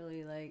not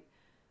really like,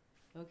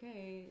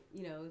 okay,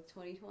 you know,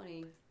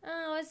 2020.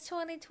 Oh, it's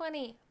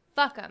 2020.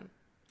 Fuck them.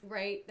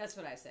 Right? That's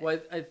what I say. Well,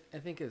 I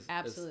think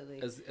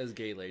Absolutely. as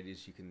gay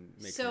ladies, you can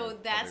make. So fun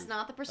of that's other-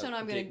 not the persona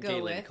I'm gay- going to gay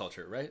go lady with.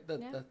 culture, right?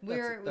 That's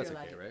We're okay,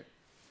 allowed to. right?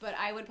 But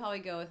I would probably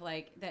go with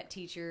like that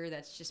teacher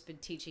that's just been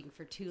teaching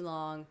for too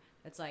long.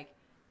 That's like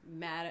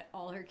mad at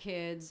all her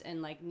kids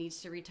and like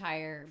needs to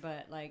retire,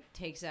 but like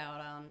takes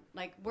out on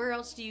like where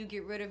else do you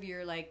get rid of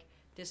your like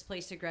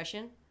displaced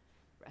aggression?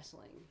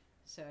 Wrestling.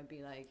 So I'd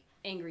be like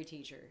angry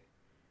teacher.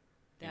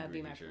 That would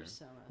Angry be my teacher.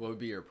 persona. What would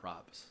be your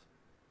props?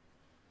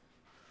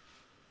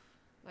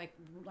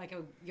 Like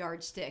a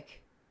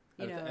yardstick.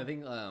 You know, I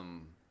think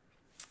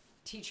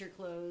teacher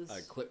clothes,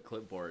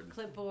 clipboard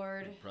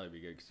clipboard, would probably be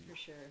good because for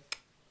sure.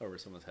 over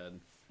someone's head.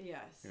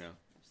 Yes. You know.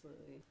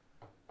 Absolutely.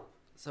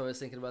 So I was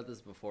thinking about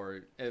this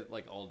before,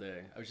 like all day.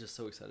 I was just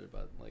so excited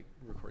about like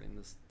recording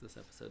this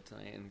episode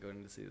tonight and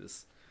going to see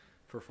this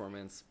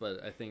performance.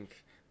 But I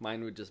think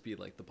mine would just be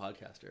like the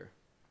podcaster,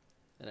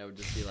 and I would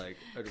just be like,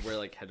 I'd wear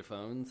like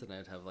headphones and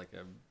I'd have like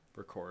a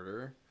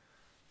recorder,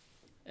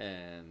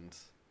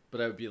 but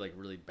I would be like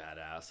really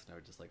badass and I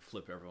would just like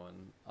flip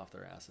everyone off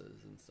their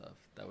asses and stuff.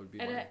 That would be.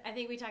 And I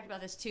think we talked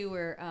about this too,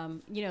 where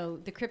you know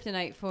the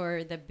kryptonite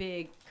for the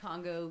big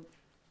Congo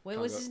what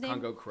was his name?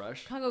 Congo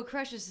Crush. Congo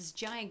Crush was this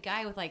giant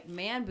guy with like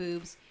man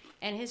boobs,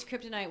 and his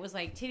kryptonite was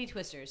like titty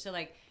twisters. So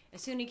like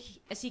as soon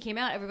as he came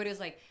out, everybody was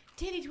like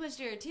titty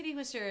twister,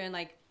 and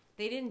like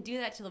they didn't do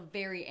that till the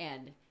very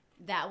end.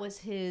 That was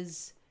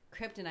his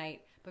kryptonite.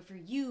 But for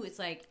you, it's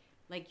like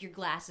your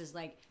glasses,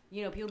 like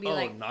people be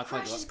like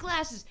crush his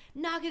glasses,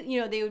 knock it.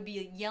 They would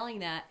be yelling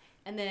that,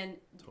 and then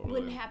it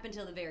wouldn't happen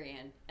till the very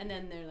end. And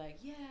then they're like,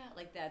 yeah,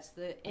 like that's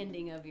the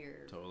ending of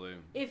your. Totally.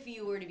 If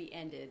you were to be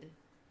ended,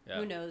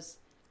 who knows?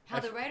 How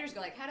the writers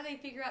go, like, how do they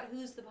figure out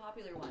who's the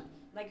popular one?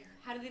 Like,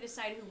 how do they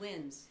decide who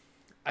wins?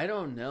 I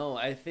don't know.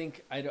 I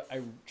think I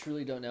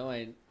truly don't know.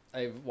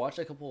 I've watched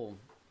a couple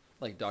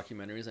like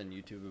documentaries on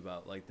YouTube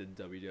about like the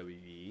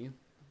WWE,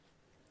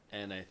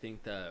 and I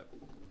think that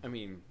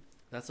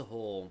that's a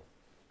whole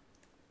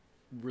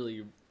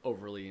really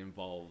overly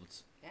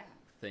involved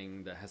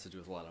thing that has to do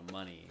with a lot of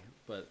money.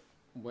 But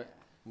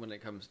when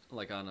it comes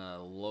like on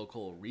a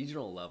local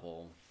regional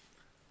level,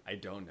 I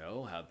don't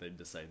know how they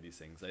decide these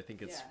things. I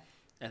think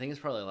it's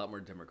probably a lot more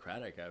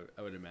democratic.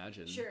 I would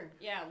imagine. Sure.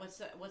 Yeah. What's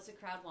the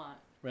crowd want?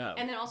 Yeah.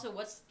 And then also,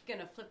 what's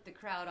gonna flip the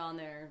crowd on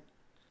their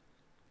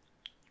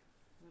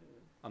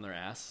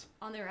ass?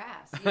 On their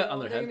ass. On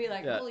their they're head. gonna be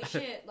like, holy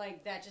shit!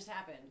 Like that just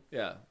happened.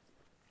 Yeah.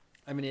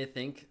 I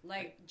think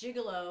like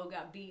Gigolo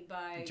got beat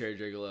by Jerry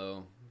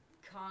Gigolo.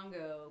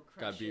 Congo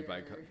Crusher, got beat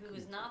by who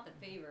was not the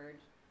favored.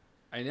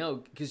 I know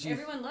because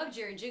everyone loved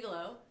Jerry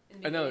Gigolo.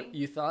 In the I know beginning.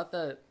 you thought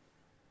that.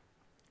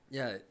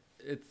 Yeah,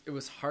 it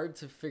was hard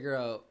to figure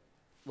out.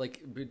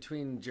 Like,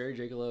 between Jerry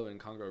Gigolo and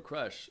Congo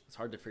Crush, it's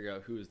hard to figure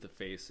out who's the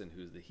face and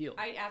who's the heel.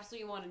 I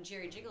absolutely wanted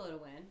Jerry Gigolo to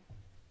win.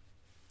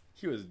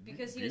 He was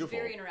because he beautiful.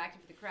 was very interactive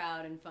with the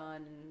crowd and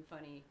fun and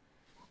funny.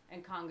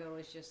 And Congo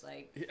was just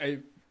like...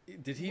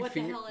 Did he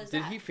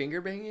finger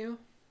bang you?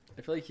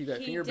 I feel like he got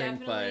finger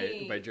banged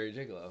by Jerry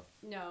Gigolo.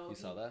 No. You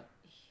saw that?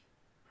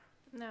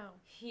 No.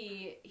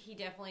 He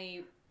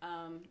definitely...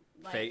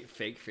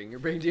 fake finger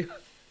banged you?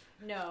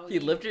 No. He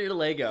lifted your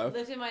leg up.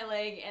 Lifted my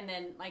leg and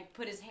then like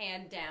put his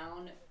hand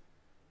down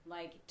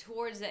like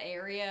towards the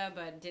area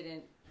but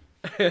did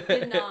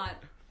not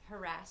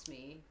harass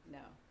me. No.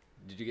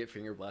 Did you get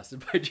finger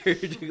blasted by Jerry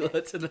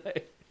Gigolo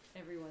tonight?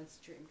 Everyone's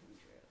dream come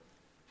true.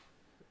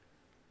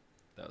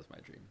 That was my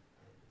dream.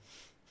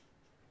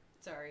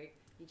 Sorry,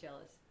 you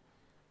jealous.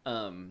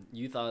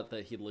 You thought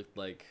that he looked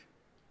like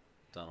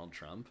Donald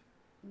Trump?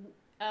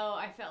 Oh,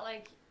 I felt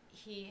like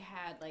he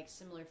had like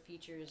similar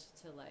features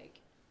to like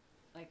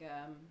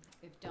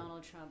if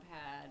Donald Trump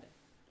had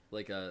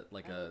like a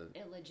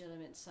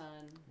illegitimate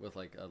son with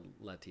like a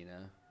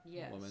Latina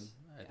woman,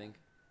 I think.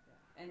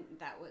 Yeah. And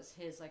that was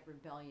his like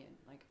rebellion,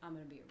 like I'm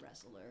gonna be a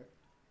wrestler.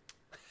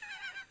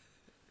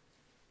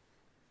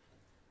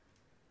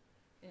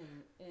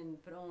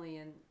 But only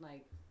in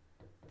like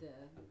the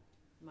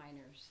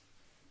minors,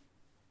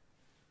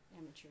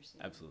 amateur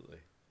scene. Absolutely.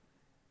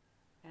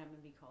 And I'm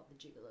gonna be called the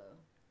Gigolo.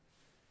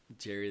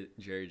 Jerry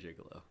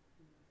Gigolo.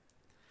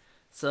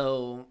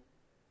 So,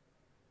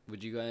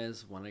 would you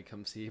guys want to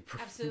come see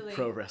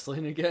pro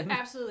wrestling again?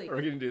 Absolutely. Are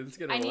we gonna do this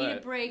again? I need a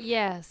break.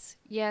 Yes,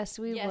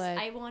 we would.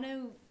 I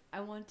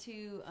want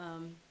to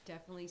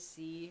definitely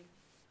see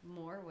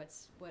more.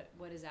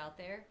 What is out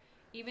there,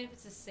 even if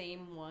it's the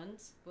same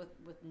ones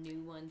with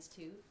new ones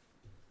too.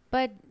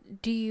 But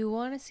do you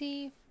want to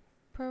see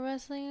pro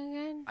wrestling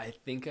again? I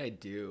think I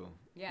do.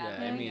 Yeah.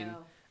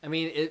 I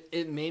mean,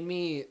 it made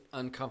me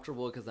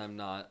uncomfortable because I'm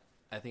not.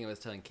 I think I was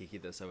telling Kiki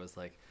this. I was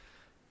like,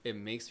 it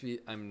makes me.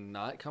 I'm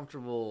not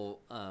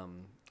comfortable.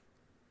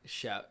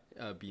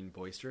 Being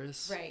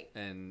boisterous, right?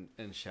 And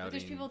shouting. But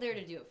there's people there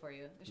to do it for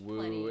you. There's woo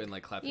plenty. And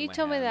like clapping. You my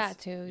told hands. Me that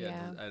too.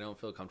 Yeah. I don't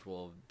feel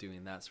comfortable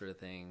doing that sort of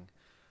thing.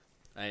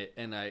 I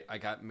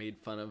got made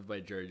fun of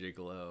by Jerry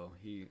Gigolo.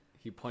 He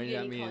pointed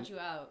at me. He called you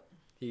out.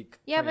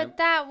 But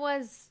that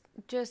was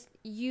just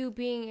you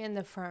being in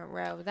the front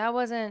row. That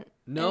wasn't.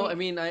 No, I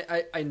mean,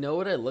 I know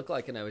what I look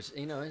like, and I was,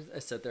 I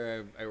sit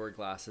there, I wear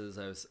glasses,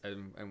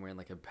 I'm wearing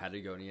like a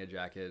Patagonia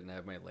jacket, and I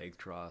have my legs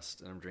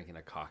crossed, and I'm drinking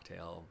a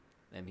cocktail,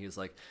 and he was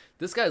like,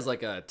 this guy's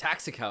like a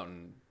tax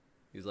accountant.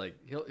 He's like,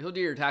 he'll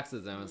do your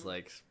taxes, and I was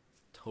like,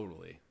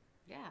 totally.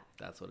 Yeah.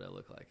 That's what I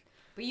look like.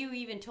 But you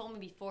even told me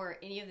before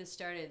any of this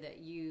started that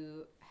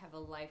you have a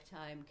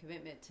lifetime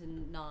commitment to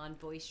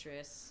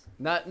non-boisterous.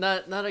 Not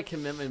a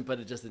commitment,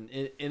 but just an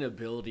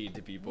inability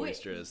to be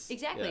boisterous.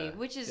 Exactly,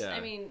 which is, I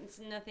mean, it's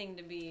nothing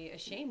to be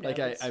ashamed of.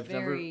 Like I've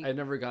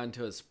never gone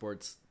to a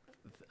sports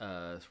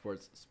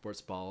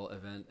ball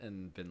event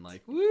and been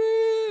like, woo!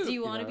 Do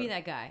you want to be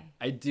that guy?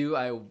 I do.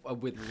 I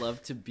would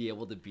love to be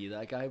able to be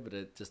that guy, but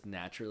it just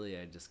naturally,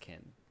 I just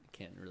can't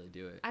really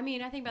do it. I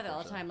mean, I think about that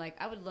all the time. Like,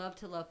 I would love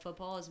to love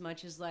football as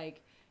much as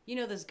like,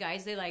 those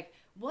guys. They like,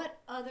 what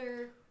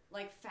other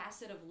like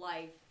facet of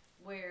life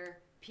where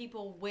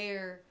people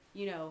wear,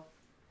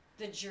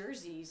 the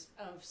jerseys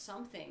of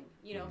something,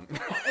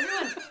 football.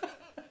 Everyone,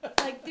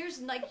 like,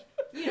 there's like,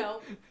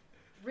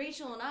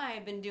 Rachel and I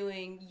have been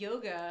doing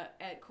yoga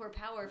at Core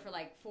Power for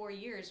like 4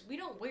 years. We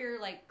don't wear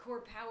like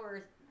Core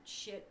Power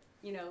shit,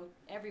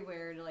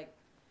 everywhere to like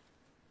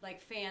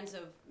like fans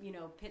of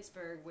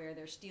Pittsburgh wear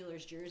their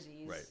Steelers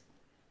jerseys.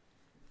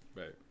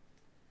 Right.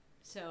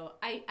 So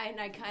I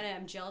kind of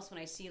am jealous when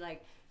I see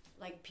like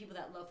people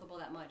that love football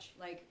that much.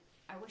 Like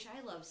I wish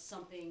I loved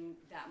something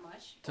that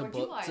much. Or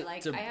do I?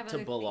 Like I have to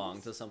other belong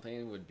things. to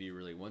something would be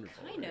really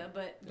wonderful. Kind of,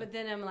 but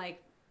then I'm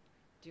like,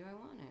 do I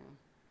want to?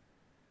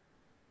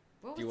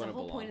 What Do you was the wanna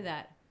whole point of belong?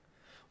 that?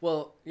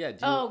 Well, yeah.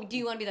 Do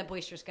you want to be that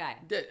boisterous guy?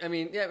 I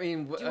mean, Do you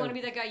want to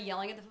be that guy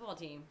yelling at the football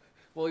team?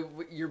 Well,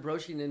 you're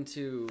broaching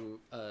into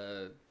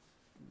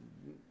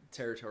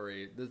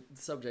territory, the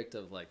subject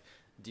of like,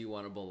 do you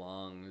want to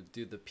belong?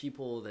 Do the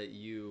people that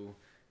you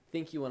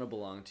think you want to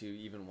belong to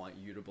even want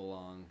you to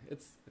belong?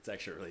 It's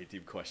actually a really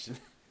deep question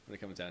when it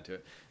comes down to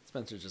it.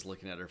 Spencer's just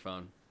looking at her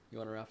phone. You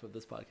want to wrap up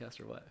this podcast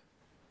or what?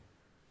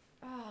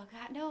 Oh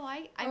God, no!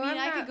 I Oh, mean, I'm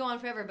I not- could go on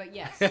forever, but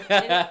yes, and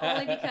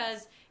only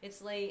because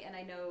it's late, and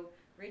I know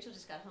Rachel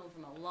just got home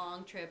from a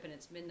long trip, and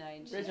it's midnight.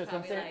 And she's Rachel,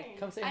 probably like,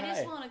 come say I hi.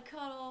 just want to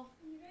cuddle.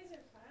 You guys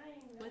are fine.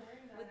 Don't With- worry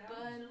about with it. Bud.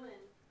 I'm chilling.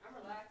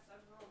 I'm relaxed.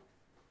 I'm home.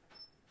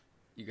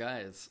 You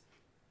guys.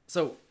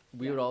 So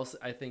we would also,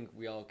 I think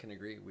we all can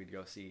agree, we'd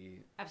go see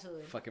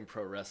Absolutely, fucking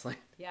pro wrestling.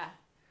 yeah.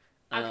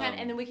 I'm kind of, Um,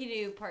 and then we could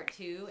do part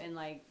 2 and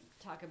like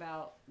talk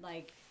about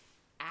like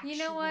actual. You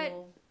know what?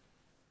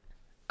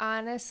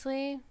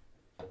 Honestly,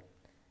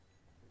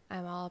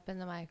 I'm all up in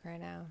the mic right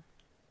now.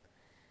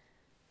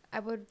 I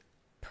would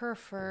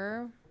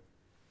prefer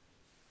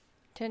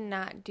to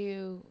not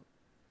do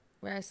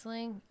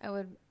wrestling. I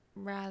would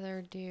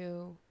rather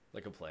do,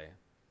 Like a play.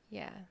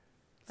 yeah,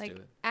 Let's like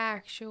do it.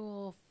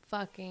 actual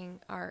fucking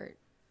art.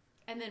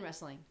 And then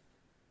wrestling.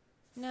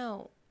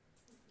 No.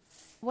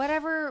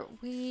 Whatever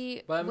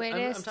we But I'm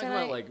witnessed talking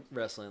tonight, about like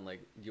wrestling. Like,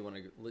 do you want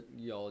to?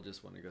 You all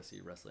just want to go see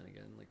wrestling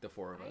again? Like the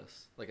four of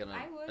us, like on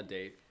I would. a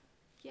date,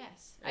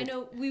 Yes, I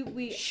know.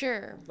 We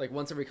sure. like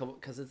once every couple,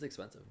 because it's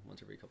expensive.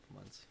 Once every couple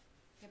months.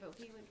 yeah, but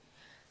we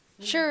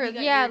would. Sure, we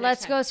got yeah, yours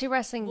let's next go time. see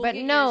wrestling. We'll but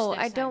get no, yours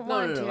next I don't time. No,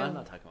 want no, to. no, I'm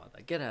not talking about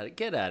that. Get out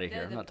of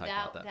here. I'm not talking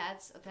about that.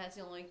 That's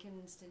the only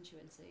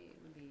constituency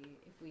would be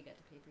if we got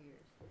to pay for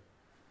yours.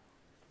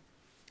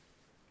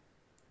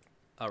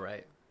 All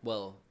right.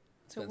 Well,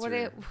 So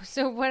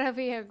Spencer, what have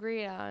we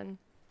agreed on?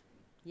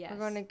 Yes, We're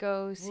going to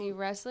go see We'll-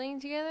 wrestling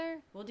together?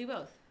 We'll do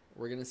both.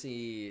 we're gonna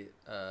see.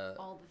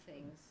 All the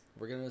things.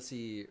 We're gonna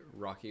see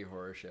Rocky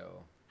Horror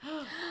Show,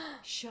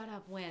 Shut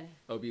up. When?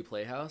 OB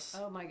Playhouse,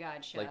 Oh my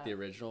God! Shut like up. the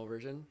original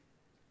version.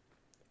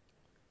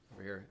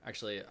 Over here.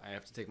 Actually, I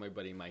have to take my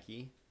buddy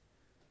Mikey,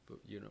 but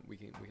we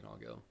can all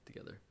go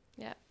together.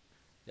 Yeah.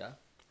 Yeah.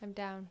 I'm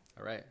down.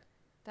 All right.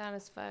 Down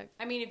as fuck.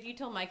 I mean, if you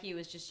told Mikey it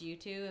was just you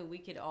two, and we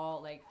could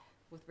all like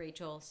with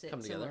Rachel sit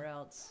Come together. somewhere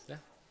else. Yeah,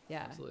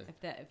 Yeah. absolutely.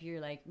 If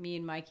you're like me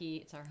and Mikey,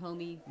 it's our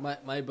homie.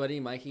 My buddy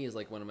Mikey is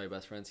like one of my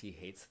best friends. He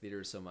hates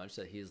theater so much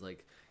that he's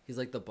like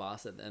the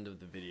boss at the end of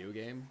the video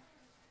game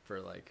for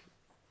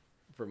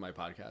my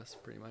podcast,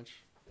 pretty much.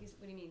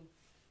 What do you mean?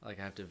 Like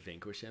I have to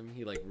vanquish him.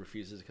 He like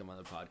refuses to come on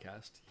the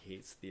podcast. He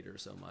hates theater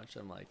so much.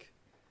 I'm like,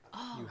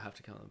 Oh, you have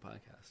to come on the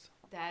podcast.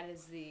 that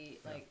is the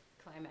like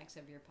climax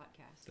of your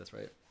podcast. That's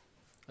right.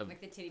 Of,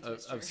 Like the titty of,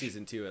 twister. of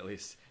season 2 at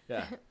least.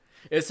 Yeah.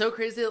 It's so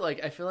crazy that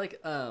like I feel like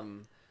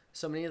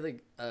so many of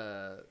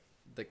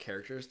the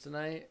characters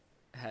tonight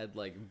had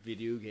like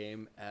video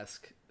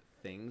game-esque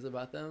things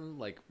about them.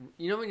 Like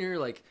when you're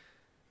like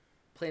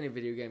playing a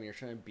video game and you're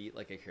trying to beat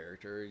like a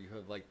character, you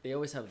have like they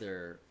always have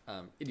their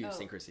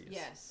idiosyncrasies. Oh,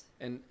 yes.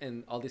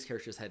 And all these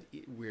characters had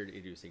weird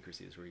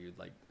idiosyncrasies where you'd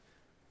like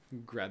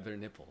grab their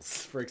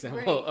nipples, for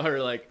example, Right. or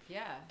like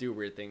Yeah. do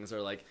weird things,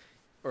 or like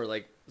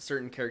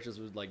certain characters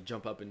would like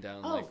jump up and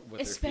down Oh, like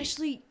with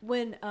especially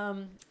when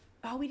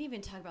we didn't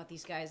even talk about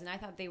these guys, and I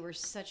thought they were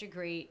such a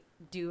great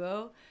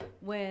duo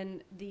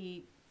when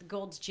the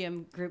Gold's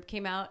Gym group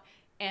came out,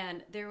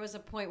 and there was a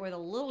point where the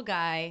little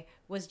guy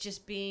was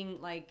just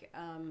being like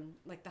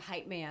the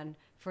hype man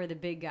for the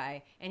big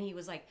guy, and he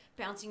was like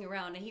bouncing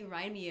around, and he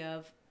reminded me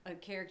of a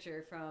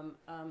character from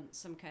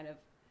some kind of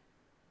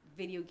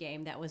video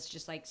game that was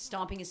just like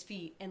stomping his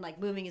feet and like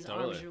moving his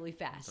arms Totally. really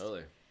fast. feet.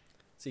 Totally.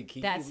 See,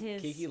 Kiki, That's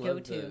his Kiki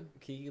loved go-to.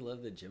 Kiki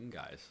loved the gym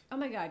guys. Oh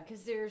my God,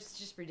 because they're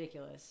just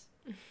ridiculous.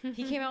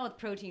 He came out with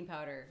protein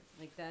powder.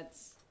 Like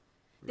that's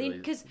Really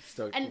because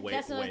stoked- and way-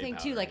 that's another way thing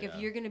too. powder, Like yeah.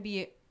 if you're gonna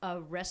be a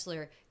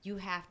wrestler, you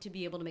have to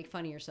be able to make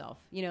fun of yourself.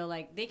 You know,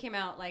 like they came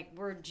out like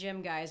we're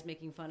gym guys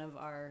making fun of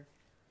our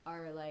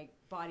like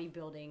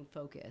bodybuilding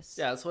focus.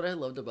 Yeah, that's what I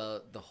loved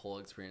about the whole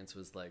experience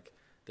was like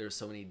there's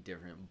so many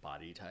different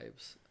body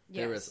types.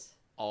 There was Yes.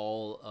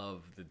 all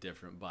of the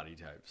different body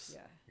types.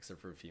 Yeah.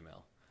 Except for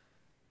female.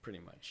 Pretty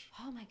much.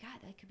 Oh my God,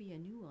 that could be a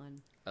new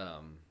one.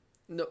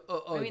 No,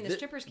 I mean, the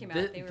strippers came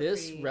out, they were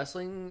this pretty-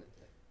 wressling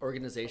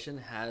organization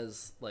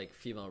has like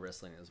female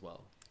wrestling as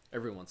well.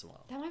 Every once in a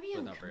while. That might be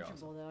but not very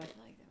uncomfortable though. I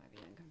feel like that might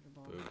be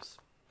uncomfortable. Boobs.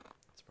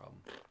 That's a problem.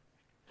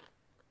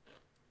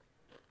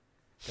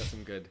 Got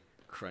some good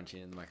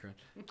crunching in the microphone.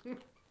 I think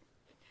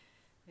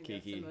that's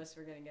Kiki. the most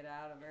we're gonna get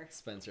out of her.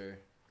 Spencer,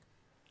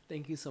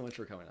 thank you so much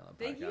for coming on the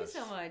podcast. Thank you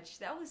so much.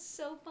 That was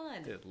so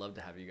fun. Dude, love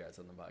to have you guys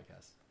on the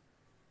podcast.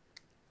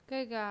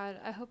 Good God,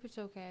 I hope it's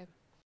okay.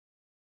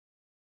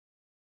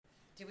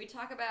 Did we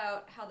talk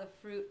about how the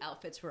fruit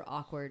outfits were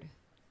awkward?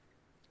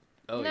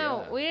 Oh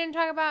no, yeah. we didn't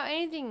talk about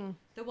anything.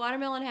 The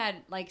watermelon had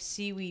like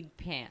seaweed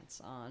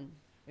pants on.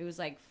 It was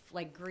like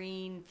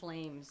green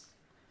flames.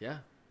 Yeah,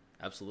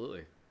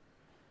 absolutely.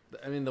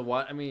 I mean the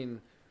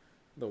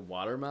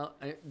watermelon.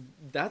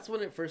 That's when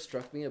it first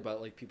struck me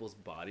about like people's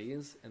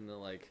bodies and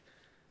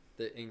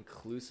the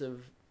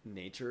inclusive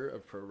nature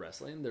of pro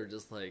wrestling. They're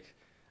just like,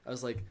 I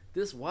was like,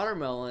 this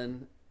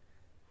watermelon.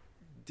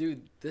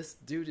 Dude, this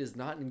dude is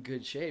not in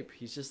good shape.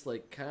 He's just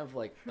like kind of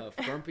like a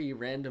frumpy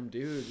random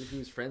dude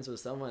who's friends with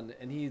someone,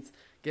 and he's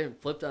getting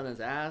flipped on his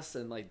ass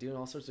and like doing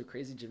all sorts of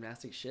crazy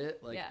gymnastic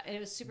shit. Like, Yeah, and it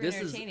was super this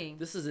entertaining.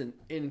 This is an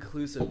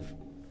inclusive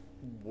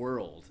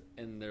world,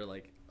 and they're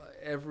like,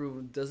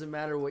 everyone, doesn't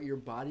matter what your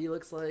body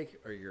looks like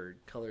or your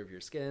color of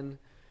your skin,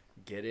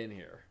 get in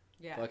here.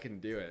 Yeah. Fucking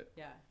do it.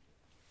 Yeah,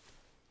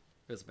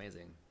 It was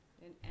amazing.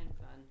 and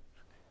fun.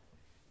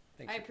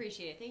 Thanks I for-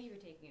 appreciate it. Thank you for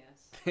taking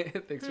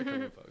us. Thanks for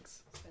coming,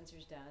 folks.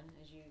 Spencer's done,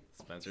 as you.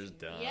 Spencer's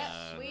done.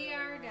 Yep, we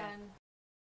are done.